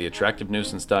blog at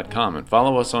theattractivenuisance.com and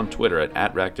follow us on Twitter at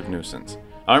 @RactiveNuisance.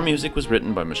 Our music was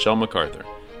written by Michelle MacArthur.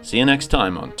 See you next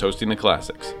time on Toasting the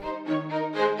Classics.